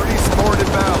 Already sport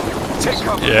inbound. Take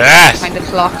cover. Yes! Find a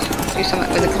clock. Do something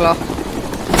with a clock.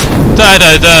 Da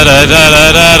da da da da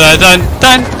da da da dun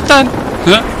dun dun.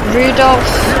 Huh?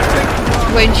 Rudolph,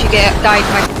 won't you get died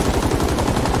by...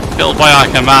 Killed by our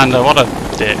commander. What a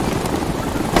dick.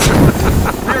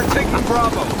 We're taking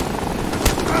Bravo.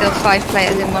 Kill 5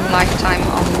 players in one lifetime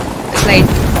on played.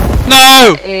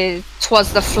 No!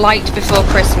 Twas the flight before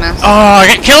Christmas. Oh, I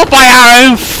get killed by our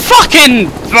own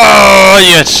fucking. Oh,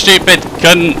 you stupid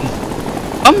cunt!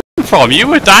 I'm from. You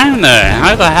were down there.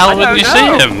 How the hell didn't you see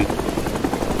him?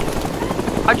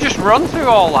 I just run through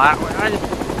all that.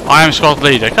 I am squad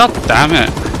leader. God damn it!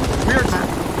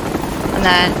 And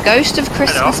then Ghost of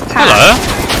Christmas Past. Hello.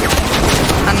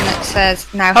 And it says,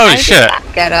 now Holy how did shit. that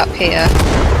get up here?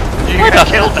 You get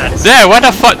killed then. There. Where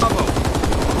the fuck?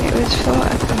 It was for a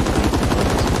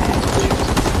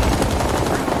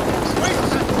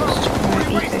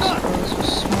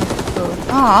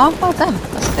Ah, well done.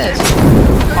 That's good.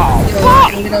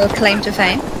 Oh, A little claim to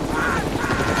fame.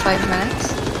 5 minutes.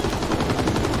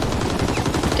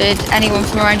 Did anyone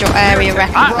from around your area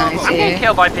recognise I'm getting you?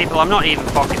 killed by people I'm not even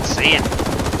fucking seeing.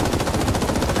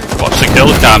 Watch the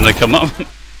kill cam. They come up.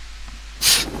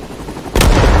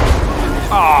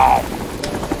 Oh.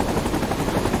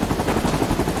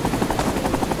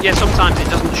 Yeah, sometimes it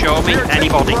doesn't show me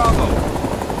anybody.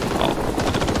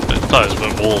 It does,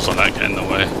 but walls on that get in the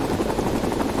way.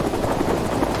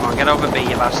 Come on, get over B,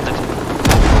 you bastard.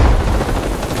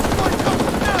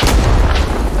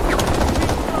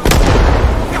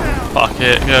 Fuck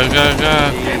it. Go go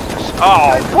go. Jesus.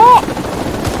 Oh, what?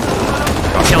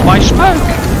 Got killed by smoke.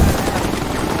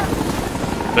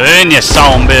 Burn, you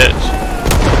son bitch!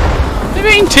 What do you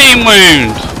mean team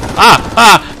wound?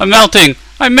 I'm melting!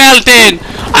 I'm melting!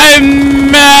 I'm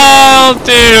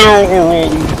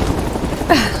melting!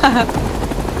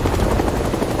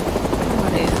 Oh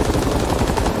dear.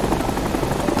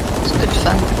 It's good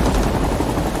fun.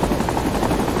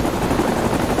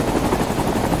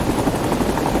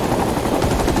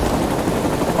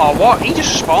 Oh, what? He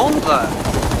just spawned there.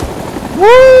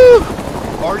 Woo!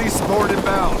 Already sport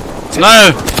inbound.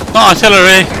 No! Not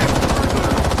artillery!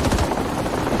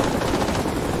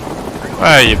 Where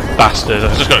are you bastard? I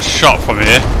just got shot from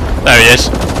here. There he is.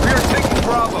 We're taking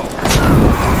Bravo.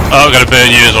 Oh, I'm gonna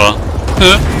burn you as well.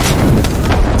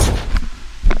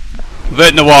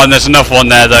 Burn the one, there's another one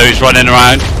there though who's running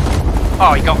around.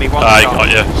 Oh, he got me one Ah, he shot. got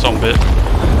you, some bit.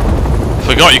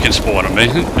 Forgot you can spawn on me.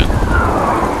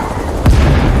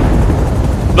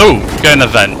 No, go in the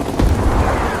vent.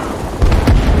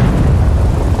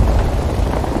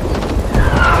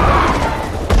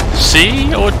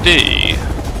 C or D?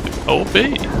 Or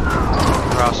B?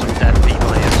 There are some dead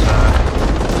people here, sir.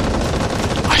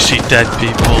 I see dead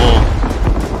people.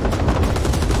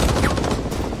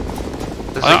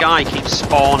 There's a guy keeps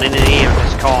spawning in here in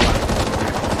this corner.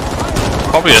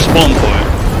 Probably a spawn point.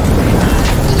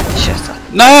 Shut up.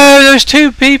 No, there's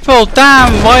 2 people.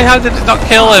 Damn, how did it not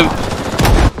kill him?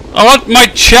 I want my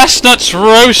chestnuts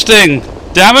roasting.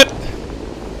 Damn it.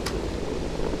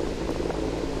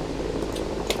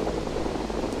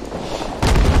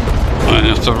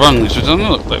 have to run because it doesn't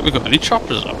look like we've got any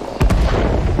choppers up.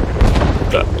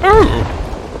 But,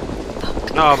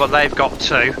 oh! No, but they've got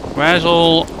 2. Where's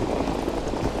all...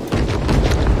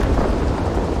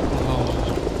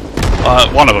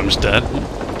 one of them's dead.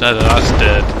 That's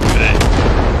dead. Okay.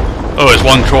 Oh, there's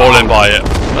one crawling by it.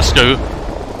 Let's go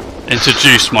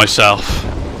introduce myself.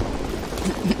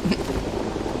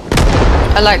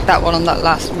 I like that one on that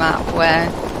last map where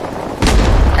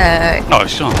Oh,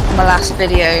 it's gone. my last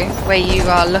video where you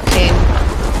are looking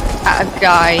at a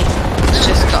guy who's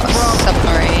just got a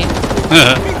submarine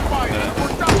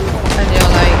and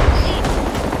you're like,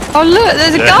 oh look,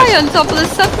 there's a guy on top of the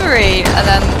submarine, and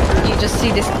then you just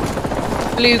see this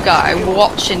blue guy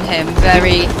watching him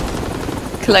very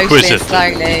closely and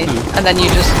slowly, and then you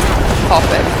just pop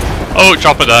him. Oh,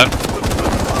 chop it down.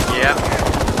 Yeah.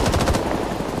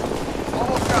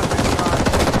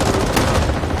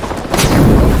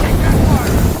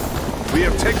 We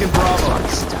have taken Bravo.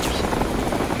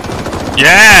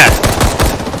 Yeah!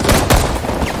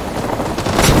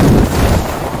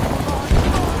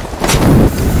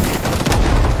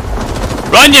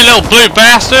 Run, you little blue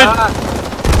bastard!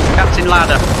 Captain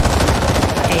Ladder.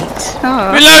 8.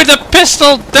 Oh. Reload the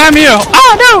pistol, damn you!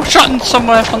 Oh no! Shot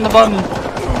somewhere from the bottom.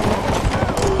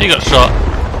 He got shot.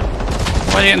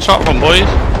 Where are you getting shot from, boys?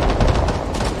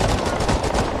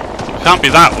 It can't be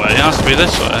that way, it has to be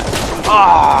this way.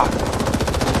 Ah!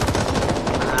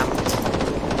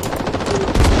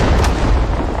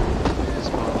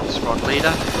 Squad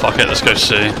leader. Fuck it, let's go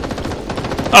see.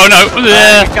 Oh no!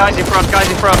 Yeah! Guys in front, guys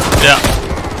in front. Yeah.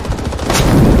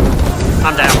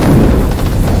 I'm down.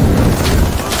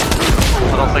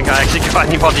 I don't think I actually got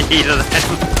anybody either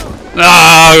then.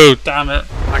 No! Damn it.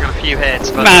 I got a few hits,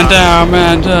 but Man down,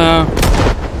 man down.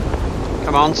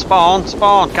 come on, spawn,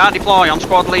 spawn. Can't deploy, I'm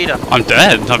squad leader. I'm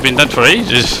dead. I've been dead for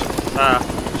ages. Uh,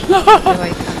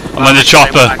 I'm in the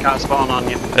chopper. I can't spawn on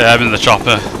you. Yeah, I'm in the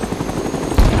chopper.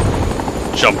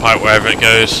 Jump out wherever it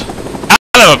goes.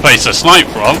 Hell of a place to snipe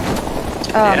from.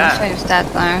 Oh, my Yeah. phone's dead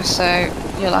now, so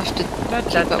you'll have to keep up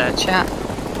the chat.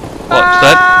 What's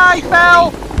dead? I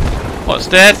fell! What's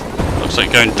dead? Looks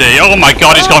like going D. Oh my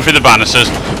god, he's gone through the banisters.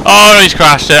 Oh, he's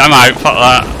crashed it. I'm out. Fuck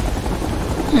that.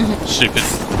 Stupid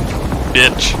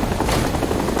bitch.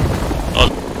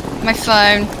 My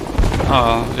phone.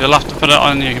 Oh, you'll have to put it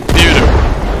on your computer.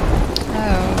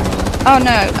 Oh. Oh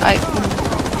no,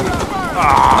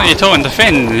 Oh, you're talking to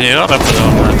Finn. You gotta put it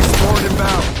on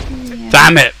there.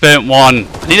 Damn it, burnt 1.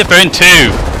 I need a burnt 2.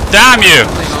 Damn you!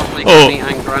 Lovely Oh. Granny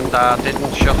and Grandad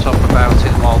didn't shut up about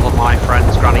it while my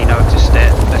friend's Granny noticed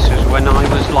it. This was when I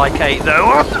was like 8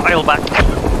 though. Dial back.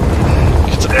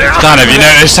 Dan, have you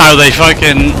noticed how they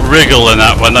fucking wriggle in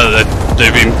that when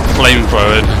they've been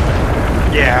flamethrowing?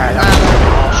 Yeah, that's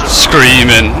awesome.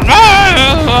 Screaming.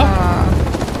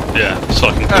 Yeah, it's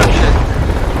fucking cool.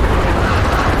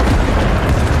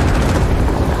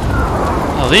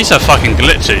 Oh, these are fucking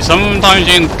glitchy. Sometimes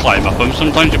you can climb up them,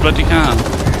 sometimes you bloody can't.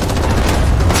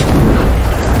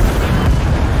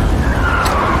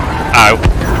 Ow.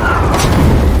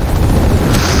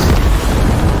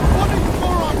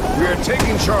 We are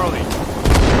taking Charlie.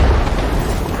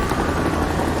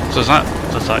 Does that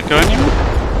go anywhere?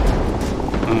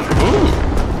 Ooh.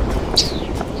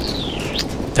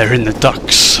 They're in the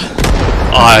ducks.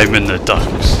 I'm in the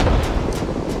ducks.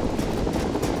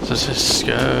 Does this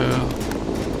go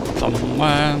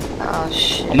somewhere? oh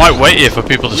shit. I might wait here for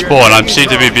people to spawn. I seem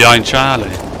to be behind Charlie.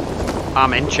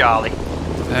 I'm in Charlie.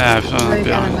 Yeah, I'm Wait,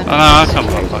 behind. wait a Oh, no, I'll come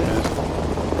back.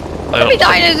 How many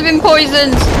dinos have been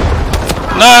poisoned?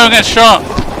 No, I'm getting shot.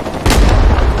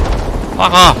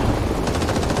 Haha.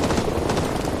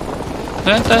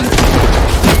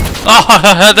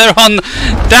 Oh, they're on.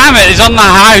 Damn it! He's on the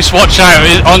house. Watch out!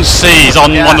 He's on C. He's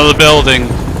on one of the buildings.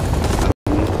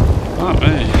 Oh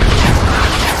me.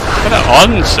 Put it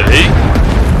on C.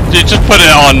 You just put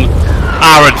it on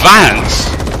our advance.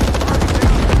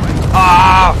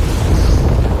 Ah!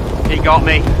 He got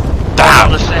me.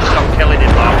 Damn! Assist on killing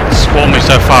him though. Spawned me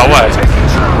so far away.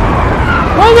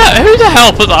 Who the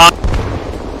hell put that?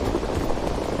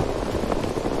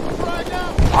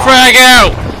 Frag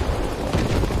out!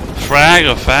 Frag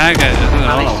or fag?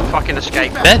 I need to fucking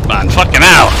escape. Dead man, fucking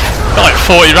out! Got like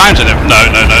 40 rounds in him. No,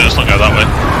 let's not go that way.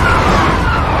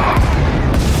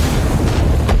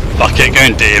 Fuck it,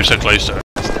 going D, I'm so close to it.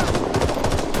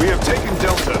 We have taken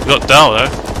Delta. We got Del though.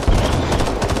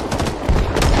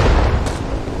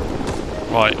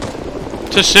 Right.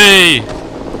 To C!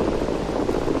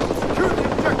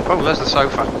 Oh, there's the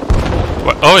sofa.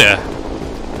 Oh yeah.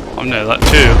 I'm near that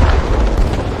too.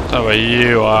 Don't know where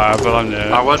you are, but I'm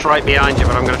near. I was right behind you,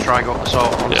 but I'm going to try and go up the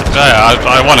sofa. Yeah,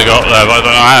 I want to go up there, but I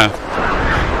don't know how.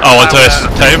 Oh, onto this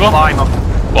table? Climb up.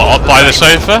 What, up by the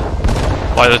sofa?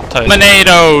 By the table?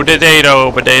 Potato,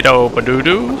 potato, potato,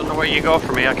 badoo-doo. I don't know where you go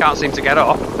from here. I can't seem to get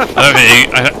up. I don't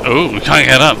think oh, we can't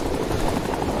get up.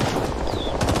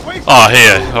 Oh,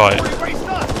 here, right.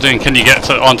 Then can you get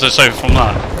onto the sofa from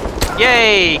that?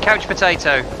 Yay! Couch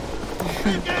potato.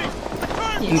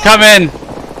 Come in!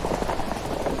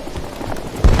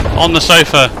 On the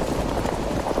sofa.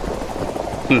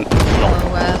 Oh,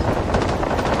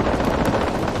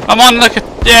 I'm on, look at,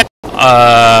 yeah.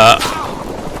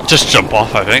 Just jump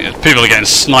off, I think. People are getting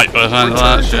sniped by the sound of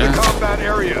that shit. Combat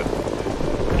area.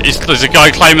 There's a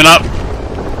guy climbing up.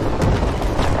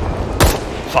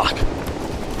 Fuck.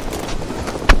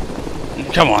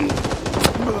 Come on.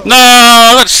 No,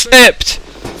 I got snipped!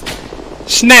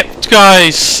 Snipped,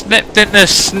 guys! Snipped in the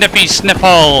snippy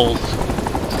snipple!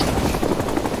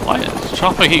 Why is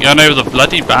Chopper keep going over the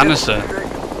bloody banister?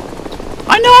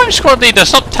 I know I'm squad leader,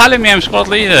 stop telling me I'm squad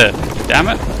leader! Damn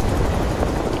it.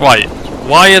 Right,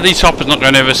 why are these choppers not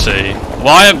going over C?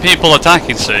 Why aren't people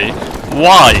attacking C?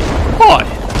 Why? Why?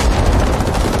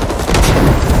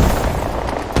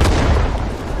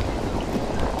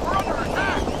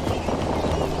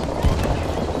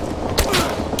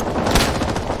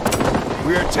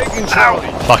 We are taking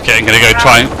Charlie. Fuck it, I'm gonna go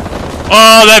try and...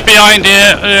 Oh, they're behind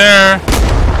here! Yeah.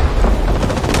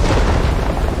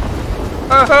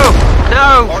 Oh,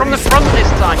 no! From the front this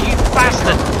time, you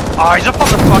bastard! Oh, he's up on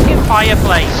the fucking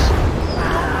fireplace.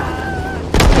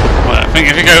 Right, I think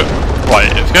if you go... Right,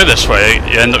 if you go this way,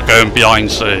 you end up going behind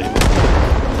C.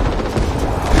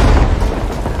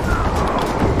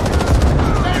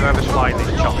 Whoever's flying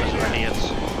these choppers are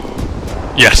idiots.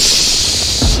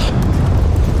 Yes!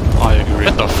 I agree.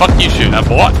 What the fuck are you shooting at,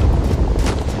 boy?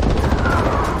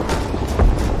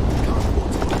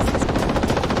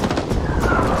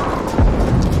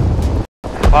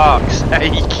 Fuck's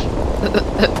sake.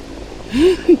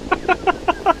 He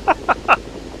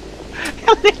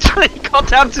literally got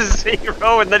down to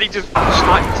 0 and then he just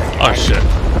sniped. Oh shit.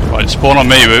 Right, spawn on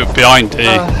me, we're behind D.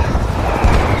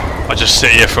 I just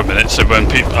sit here for a minute so when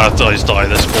people guys die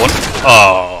they spawn.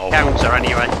 Oh. Counter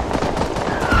anyway.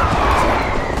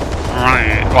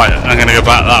 Right, I'm gonna go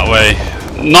back that way.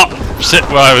 Not sit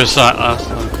where I was sat last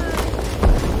time.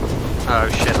 Oh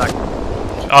shit, that...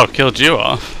 Oh, killed you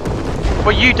off.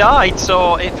 Well, you died,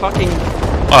 so it fucking...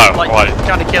 Oh, like, right.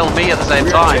 kind of killed me at the same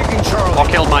We are time. taking Charlie. Or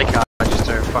killed my car, I just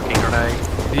threw a fucking grenade.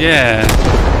 Yeah.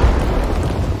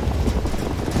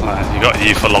 Right, you got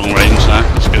you for long range now,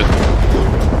 that's good.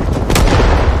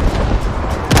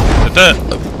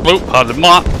 Oh, pardon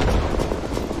my...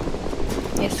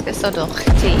 Yes, ska så doch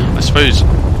T. I suppose.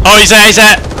 Oh, he's there, he's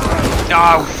there!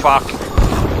 Oh, fuck.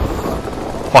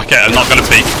 Fuck it, I'm not gonna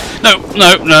peek. No,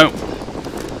 no, no.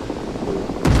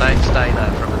 Stay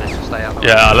there for a minute, stay out.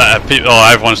 Yeah, I'll let people.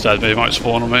 Oh, everyone's dead, but he might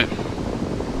spawn on me.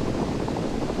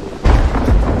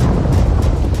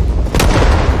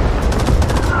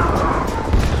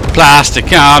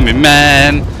 Plastic Army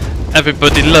Man.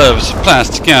 Everybody loves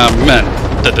Plastic Army Man.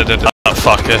 Da da da da. That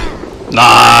fucker.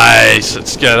 Nice.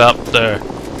 Let's get up there.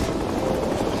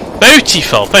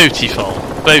 Beautiful, beautiful,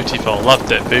 beautiful.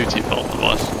 Loved it. Beautiful it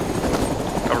was.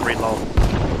 Gotta reload.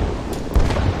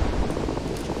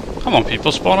 Come on,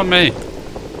 people, spawn on me.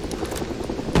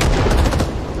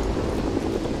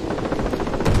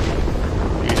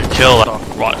 Need to kill that.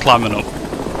 Right, climbing up.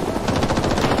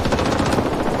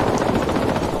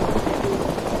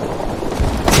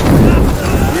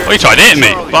 Oh, he tried hitting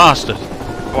me, bastard.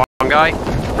 One guy,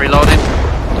 reloading.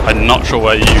 I'm not sure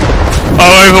where you...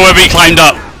 Oh, over where we climbed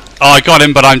up. Oh, I got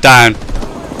him, but I'm down.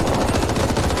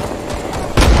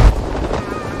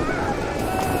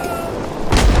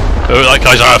 Oh, that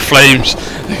guy's out of flames.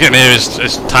 You can hear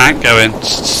his tank going.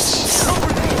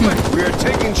 We are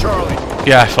taking Charlie.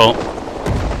 Careful.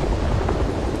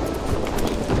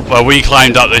 Where we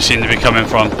climbed up, they seem to be coming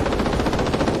from.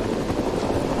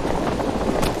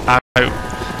 Out.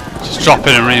 Just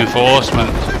dropping in reinforcement.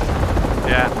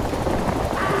 Yeah.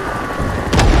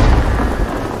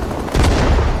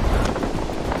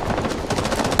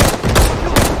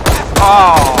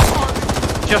 Oh!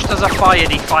 Just as I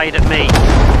fired, he fired at me.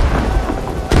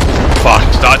 Fuck,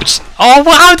 that's... Oh,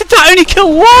 wow, did that only kill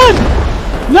one?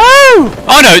 No!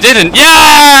 Oh, no, it didn't.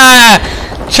 Yeah!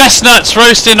 Chestnuts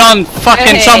roasting on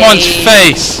fucking someone's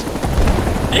face.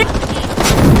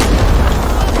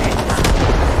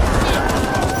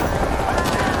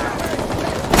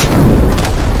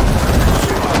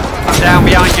 I'm down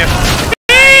behind you.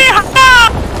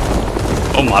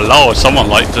 Oh my lord, someone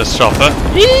liked this chopper.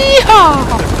 Yeah,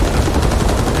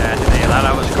 didn't hear that.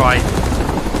 That was quite...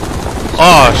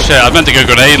 Oh shit, I meant to go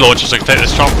grenade launcher so I could take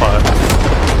this chopper out.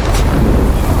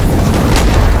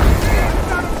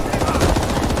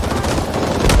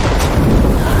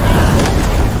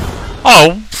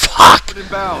 Oh, fuck!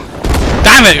 Inbound.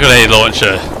 Damn it, grenade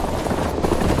launcher!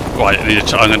 Right,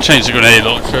 I'm going to change the grenade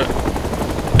launcher.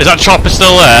 Is that chopper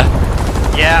still there?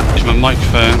 Yeah. Use my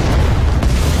microphone.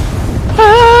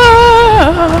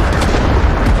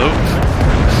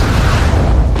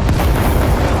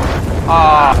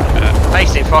 Oh,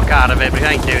 basic fuck out of it, but it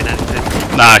ain't doing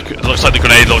anything. Nah, it looks like the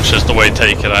grenade launcher's the way to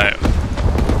take it out.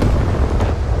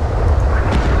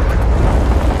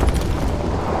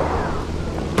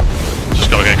 Just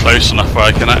gotta get close enough where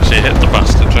I can actually hit the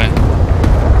bastard train.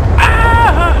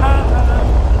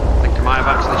 I think I might have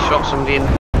actually shot somebody in.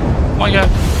 My God.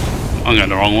 I'm going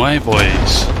the wrong way,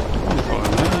 boys.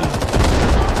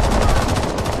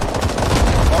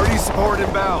 Party support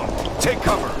inbound. Take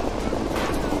cover.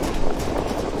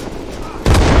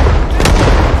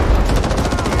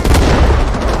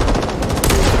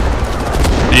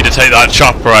 Need to take that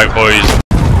chopper out, boys.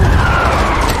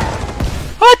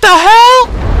 What the hell?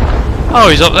 Oh,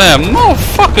 he's up there,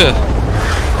 motherfucker.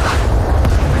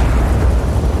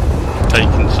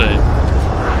 Taken C.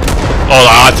 Oh,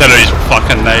 the artillery's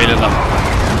fucking nailing them.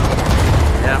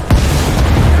 Yeah.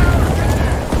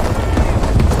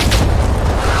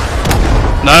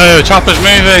 No, chopper's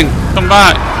moving. Come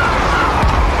back.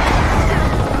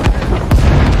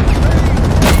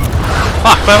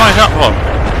 Fuck, where am I shot from?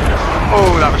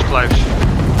 Oh, that was close.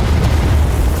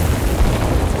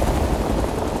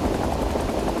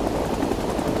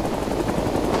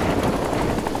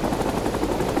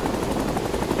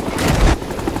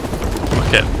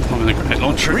 Okay, I'm in the grenade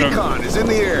launcher. Recon is in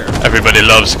the air. Everybody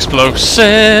loves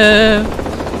explosive.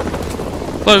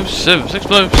 Explosives,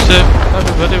 explosive.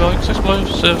 Everybody likes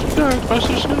explosives.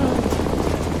 Explosives.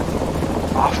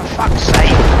 Oh, for fuck's sake.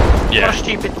 Yeah. What a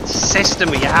stupid system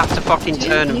where you have to fucking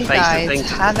turn and Do you face the guys thing.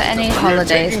 have any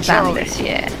holidays planned this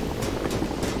year?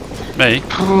 Me?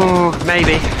 Oh,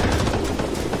 maybe.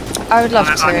 I would love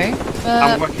to, I'm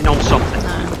but working on something. no.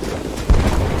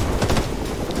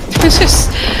 It's just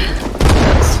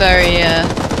that's very We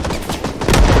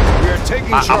are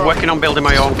taking I'm Charlie. working on building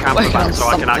my own camper Working van on so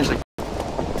I can something. actually.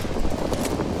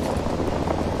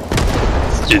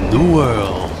 In the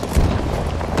world.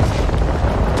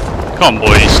 Come on,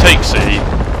 boys, take C.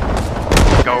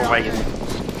 Go away and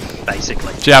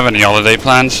basically. Do you have any holiday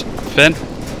plans, Finn?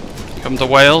 Come to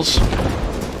Wales?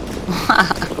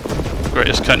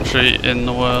 Greatest country in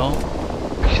the world.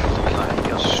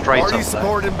 You're straight Party up there.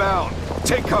 support inbound.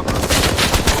 Take cover.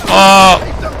 Oh!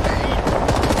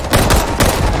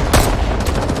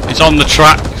 He's on the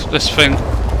track, this thing.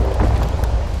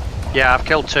 Yeah, I've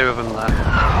killed 2 of them there.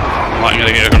 I'm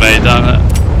gonna get a grenade down it.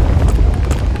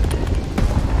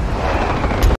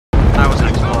 That was an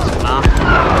explosive now.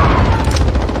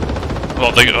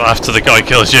 Well, after the guy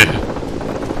kills you.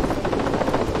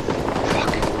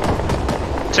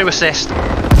 2 assists.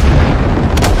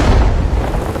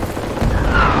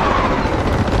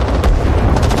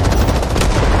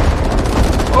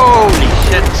 Holy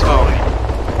shit, sorry.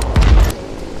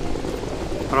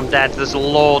 But I'm dead. There's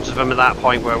loads of them at that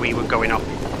point where we were going up.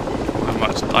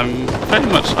 I'm very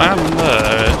much, I am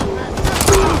there.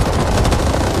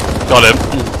 Got him.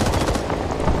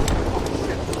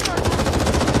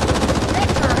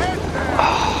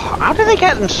 How do they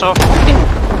get them so fucking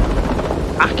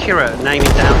accurate at naming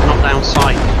down, not down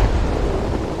sight?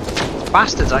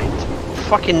 Bastards, I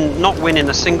fucking not winning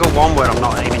a single one where I'm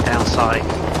not aiming down sight.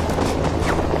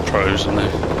 Pros, isn't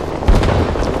it?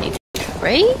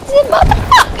 crazy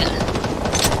motherfucker.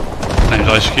 Name's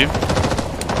Ice Cube.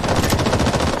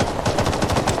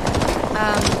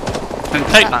 And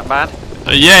take Not that bad.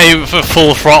 yeah, he went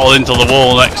full throttle into the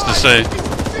wall next to C.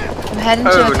 I'm heading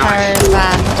to Oh, a nice.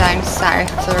 caravan down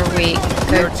south for a week.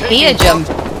 Go here, jump.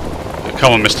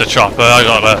 Come on, Mr. Chopper, I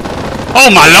got that. Oh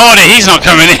my lordy, he's not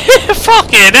coming in.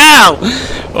 Fucking hell!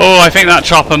 Oh, I think that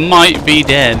chopper might be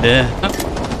dead.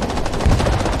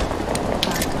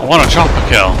 I want a chopper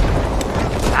kill.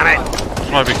 Damn it.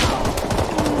 Might be.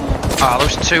 Oh,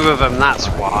 there's 2 of them, that's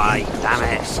why. Damn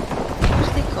it. What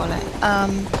do they call it? No.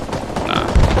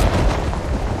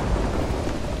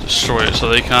 Destroy it so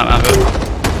they can't have it.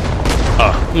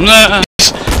 Oh. No!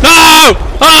 No!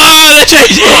 Oh, they're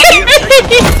chasing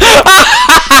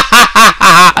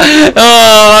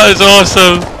Oh, that was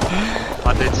awesome. I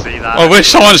did see that. I wish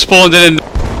someone spawned in.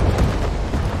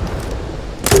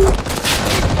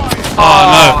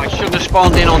 I shouldn't have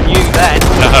spawned in on you then.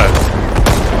 No.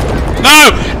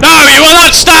 No! No! You will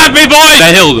not stab me, boy!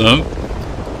 I healed them.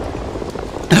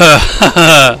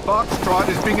 Foxtrot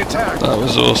is being attacked. That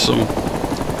was awesome.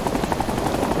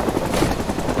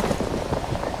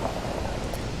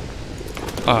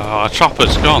 Our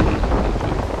chopper's gone.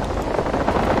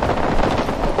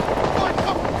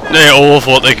 They all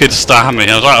thought they could stab me.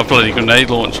 I was out of bloody grenade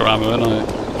launcher ammo, weren't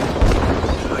I?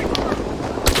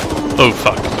 Oh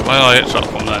fuck. Where did I hit shot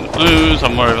from then? Oh,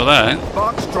 somewhere over there.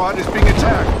 Foxtrot is being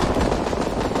attacked.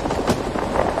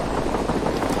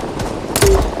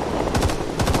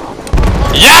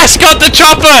 Yes! Got the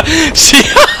chopper! See?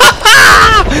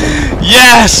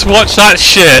 Yes! Watch that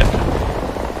shit!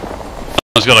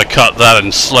 I was gonna cut that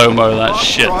and slow-mo that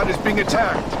shit. Foxtrot is being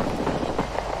attacked.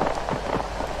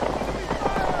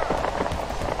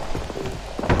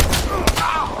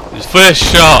 His first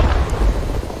shot.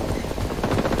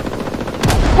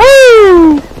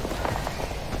 Woo!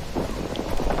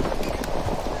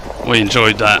 We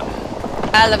enjoyed that.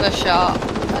 Hell of a shot.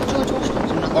 George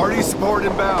Washington. Arty support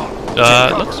inbound.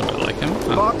 Looks a bit like him.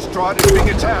 Foxtrot is being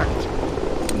attacked.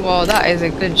 Whoa, that is a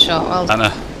good shot. Well done.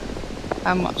 Anna.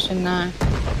 I'm watching now.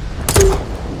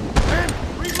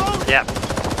 Yep.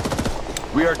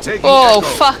 We are taking Oh, Echo.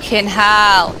 fucking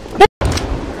hell.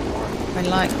 I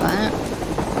like that.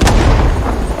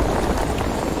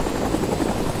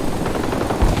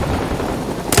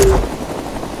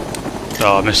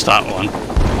 Oh, I missed that one.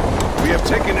 We have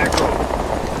taken Echo.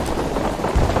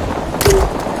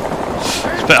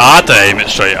 It's a bit hard to aim it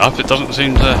straight up. It doesn't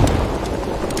seem to...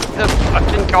 The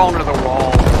fucking corner of the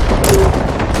wall.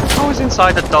 I was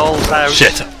inside the doll's house.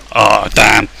 Shit. Oh,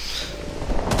 damn.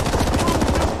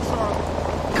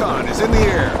 Khan is in the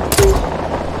air.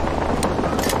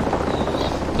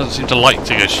 Doesn't seem to like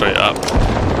to go straight up.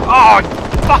 Oh,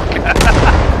 fuck!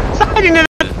 Sliding in.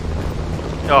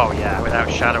 Oh yeah, without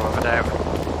a shadow of a doubt.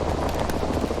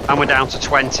 And we're down to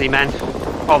 20 men.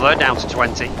 Oh, they're down to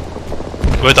 20.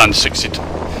 We're down to 62.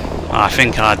 I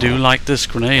think I do like this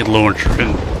grenade launcher.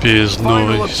 It appears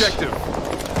Final nice. objective.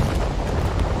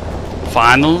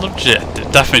 Final objective.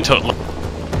 Definitely took.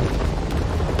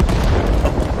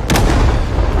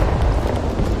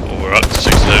 Oh, we're up to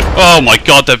 62. Oh my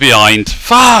god, they're behind.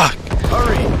 Fuck!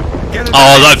 Hurry. Get in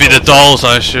Oh, the that'd be the dolls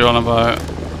I was on about.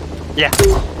 Yeah.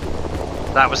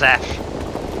 That was F.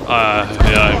 Yeah,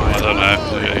 I don't know. I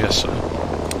guess so.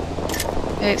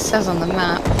 It says on the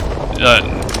map. Yeah,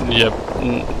 yeah,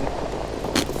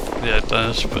 it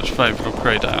does, but it's favorable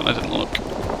grayed out. I didn't look.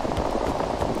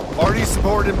 Arty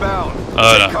support inbound.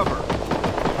 Oh, Take no. cover.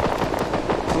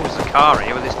 There's a car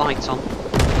here with its lights on.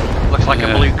 Looks like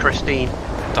Yeah. a blue Christine.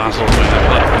 Dazzle's going over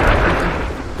that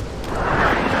way.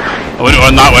 I wouldn't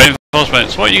run that way.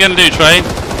 Reinforcements. What are you going to do, train?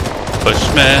 Push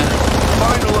me.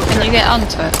 Final Can you objective. get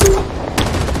onto it?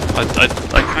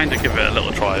 I kind of give it a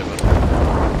little try, but...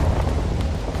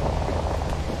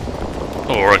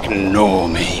 Or ignore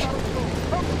me.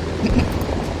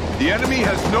 The enemy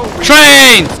has no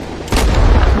Train!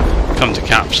 Come to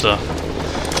cap stuff.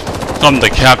 Come to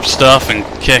cap stuff and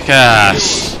kick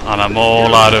ass. And I'm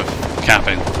all out of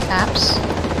capping. Caps?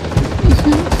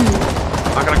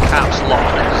 I'm gonna caps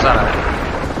lock. Is that it?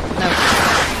 No.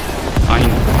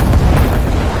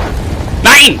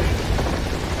 9!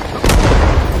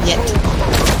 Yet.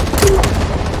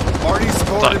 Arty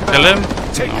support Did I kill inbound.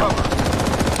 him? Take No. cover.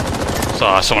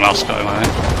 Sorry, someone else got him, I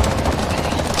think.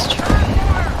 Let's try.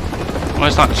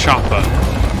 Where's that chopper?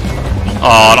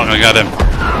 Oh, I'm not gonna get him.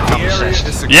 The area is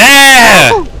secure.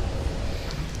 Yeah!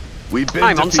 We've been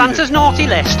I'm on defeated. Santa's naughty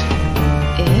list.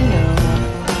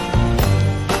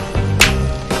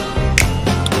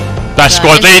 Best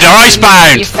squad leader, You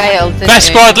Icebound! failed, didn't Best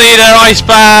you? squad leader,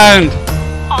 Icebound!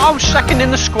 Oh, second in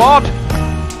the squad.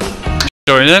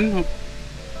 Join in.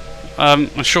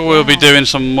 I'm sure we'll be doing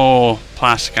some more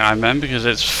Plastic Iron Men because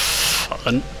it's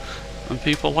fun and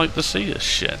people like to see this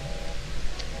shit.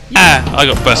 Yeah, I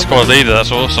got best squad leader,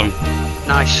 that's awesome.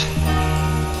 Nice.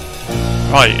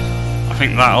 Right, I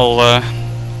think that'll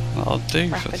do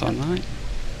Wrap for it up. tonight.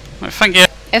 Right, thank you.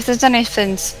 If there's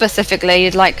anything specifically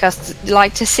you'd like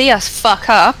to see us fuck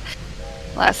up,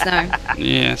 let us know.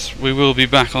 Yes, we will be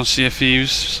back on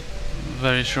CFUs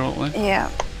very shortly. Yeah.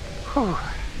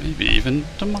 Maybe even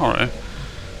tomorrow.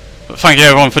 But thank you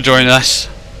everyone for joining us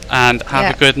and have Yeah.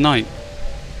 a good night.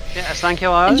 Yes, thank you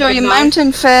all. Enjoy Good your night.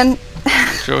 mountain, Finn.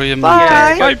 Enjoy your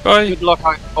Bye. Bye bye. Good luck.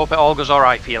 I hope it all goes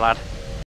alright for you, lad.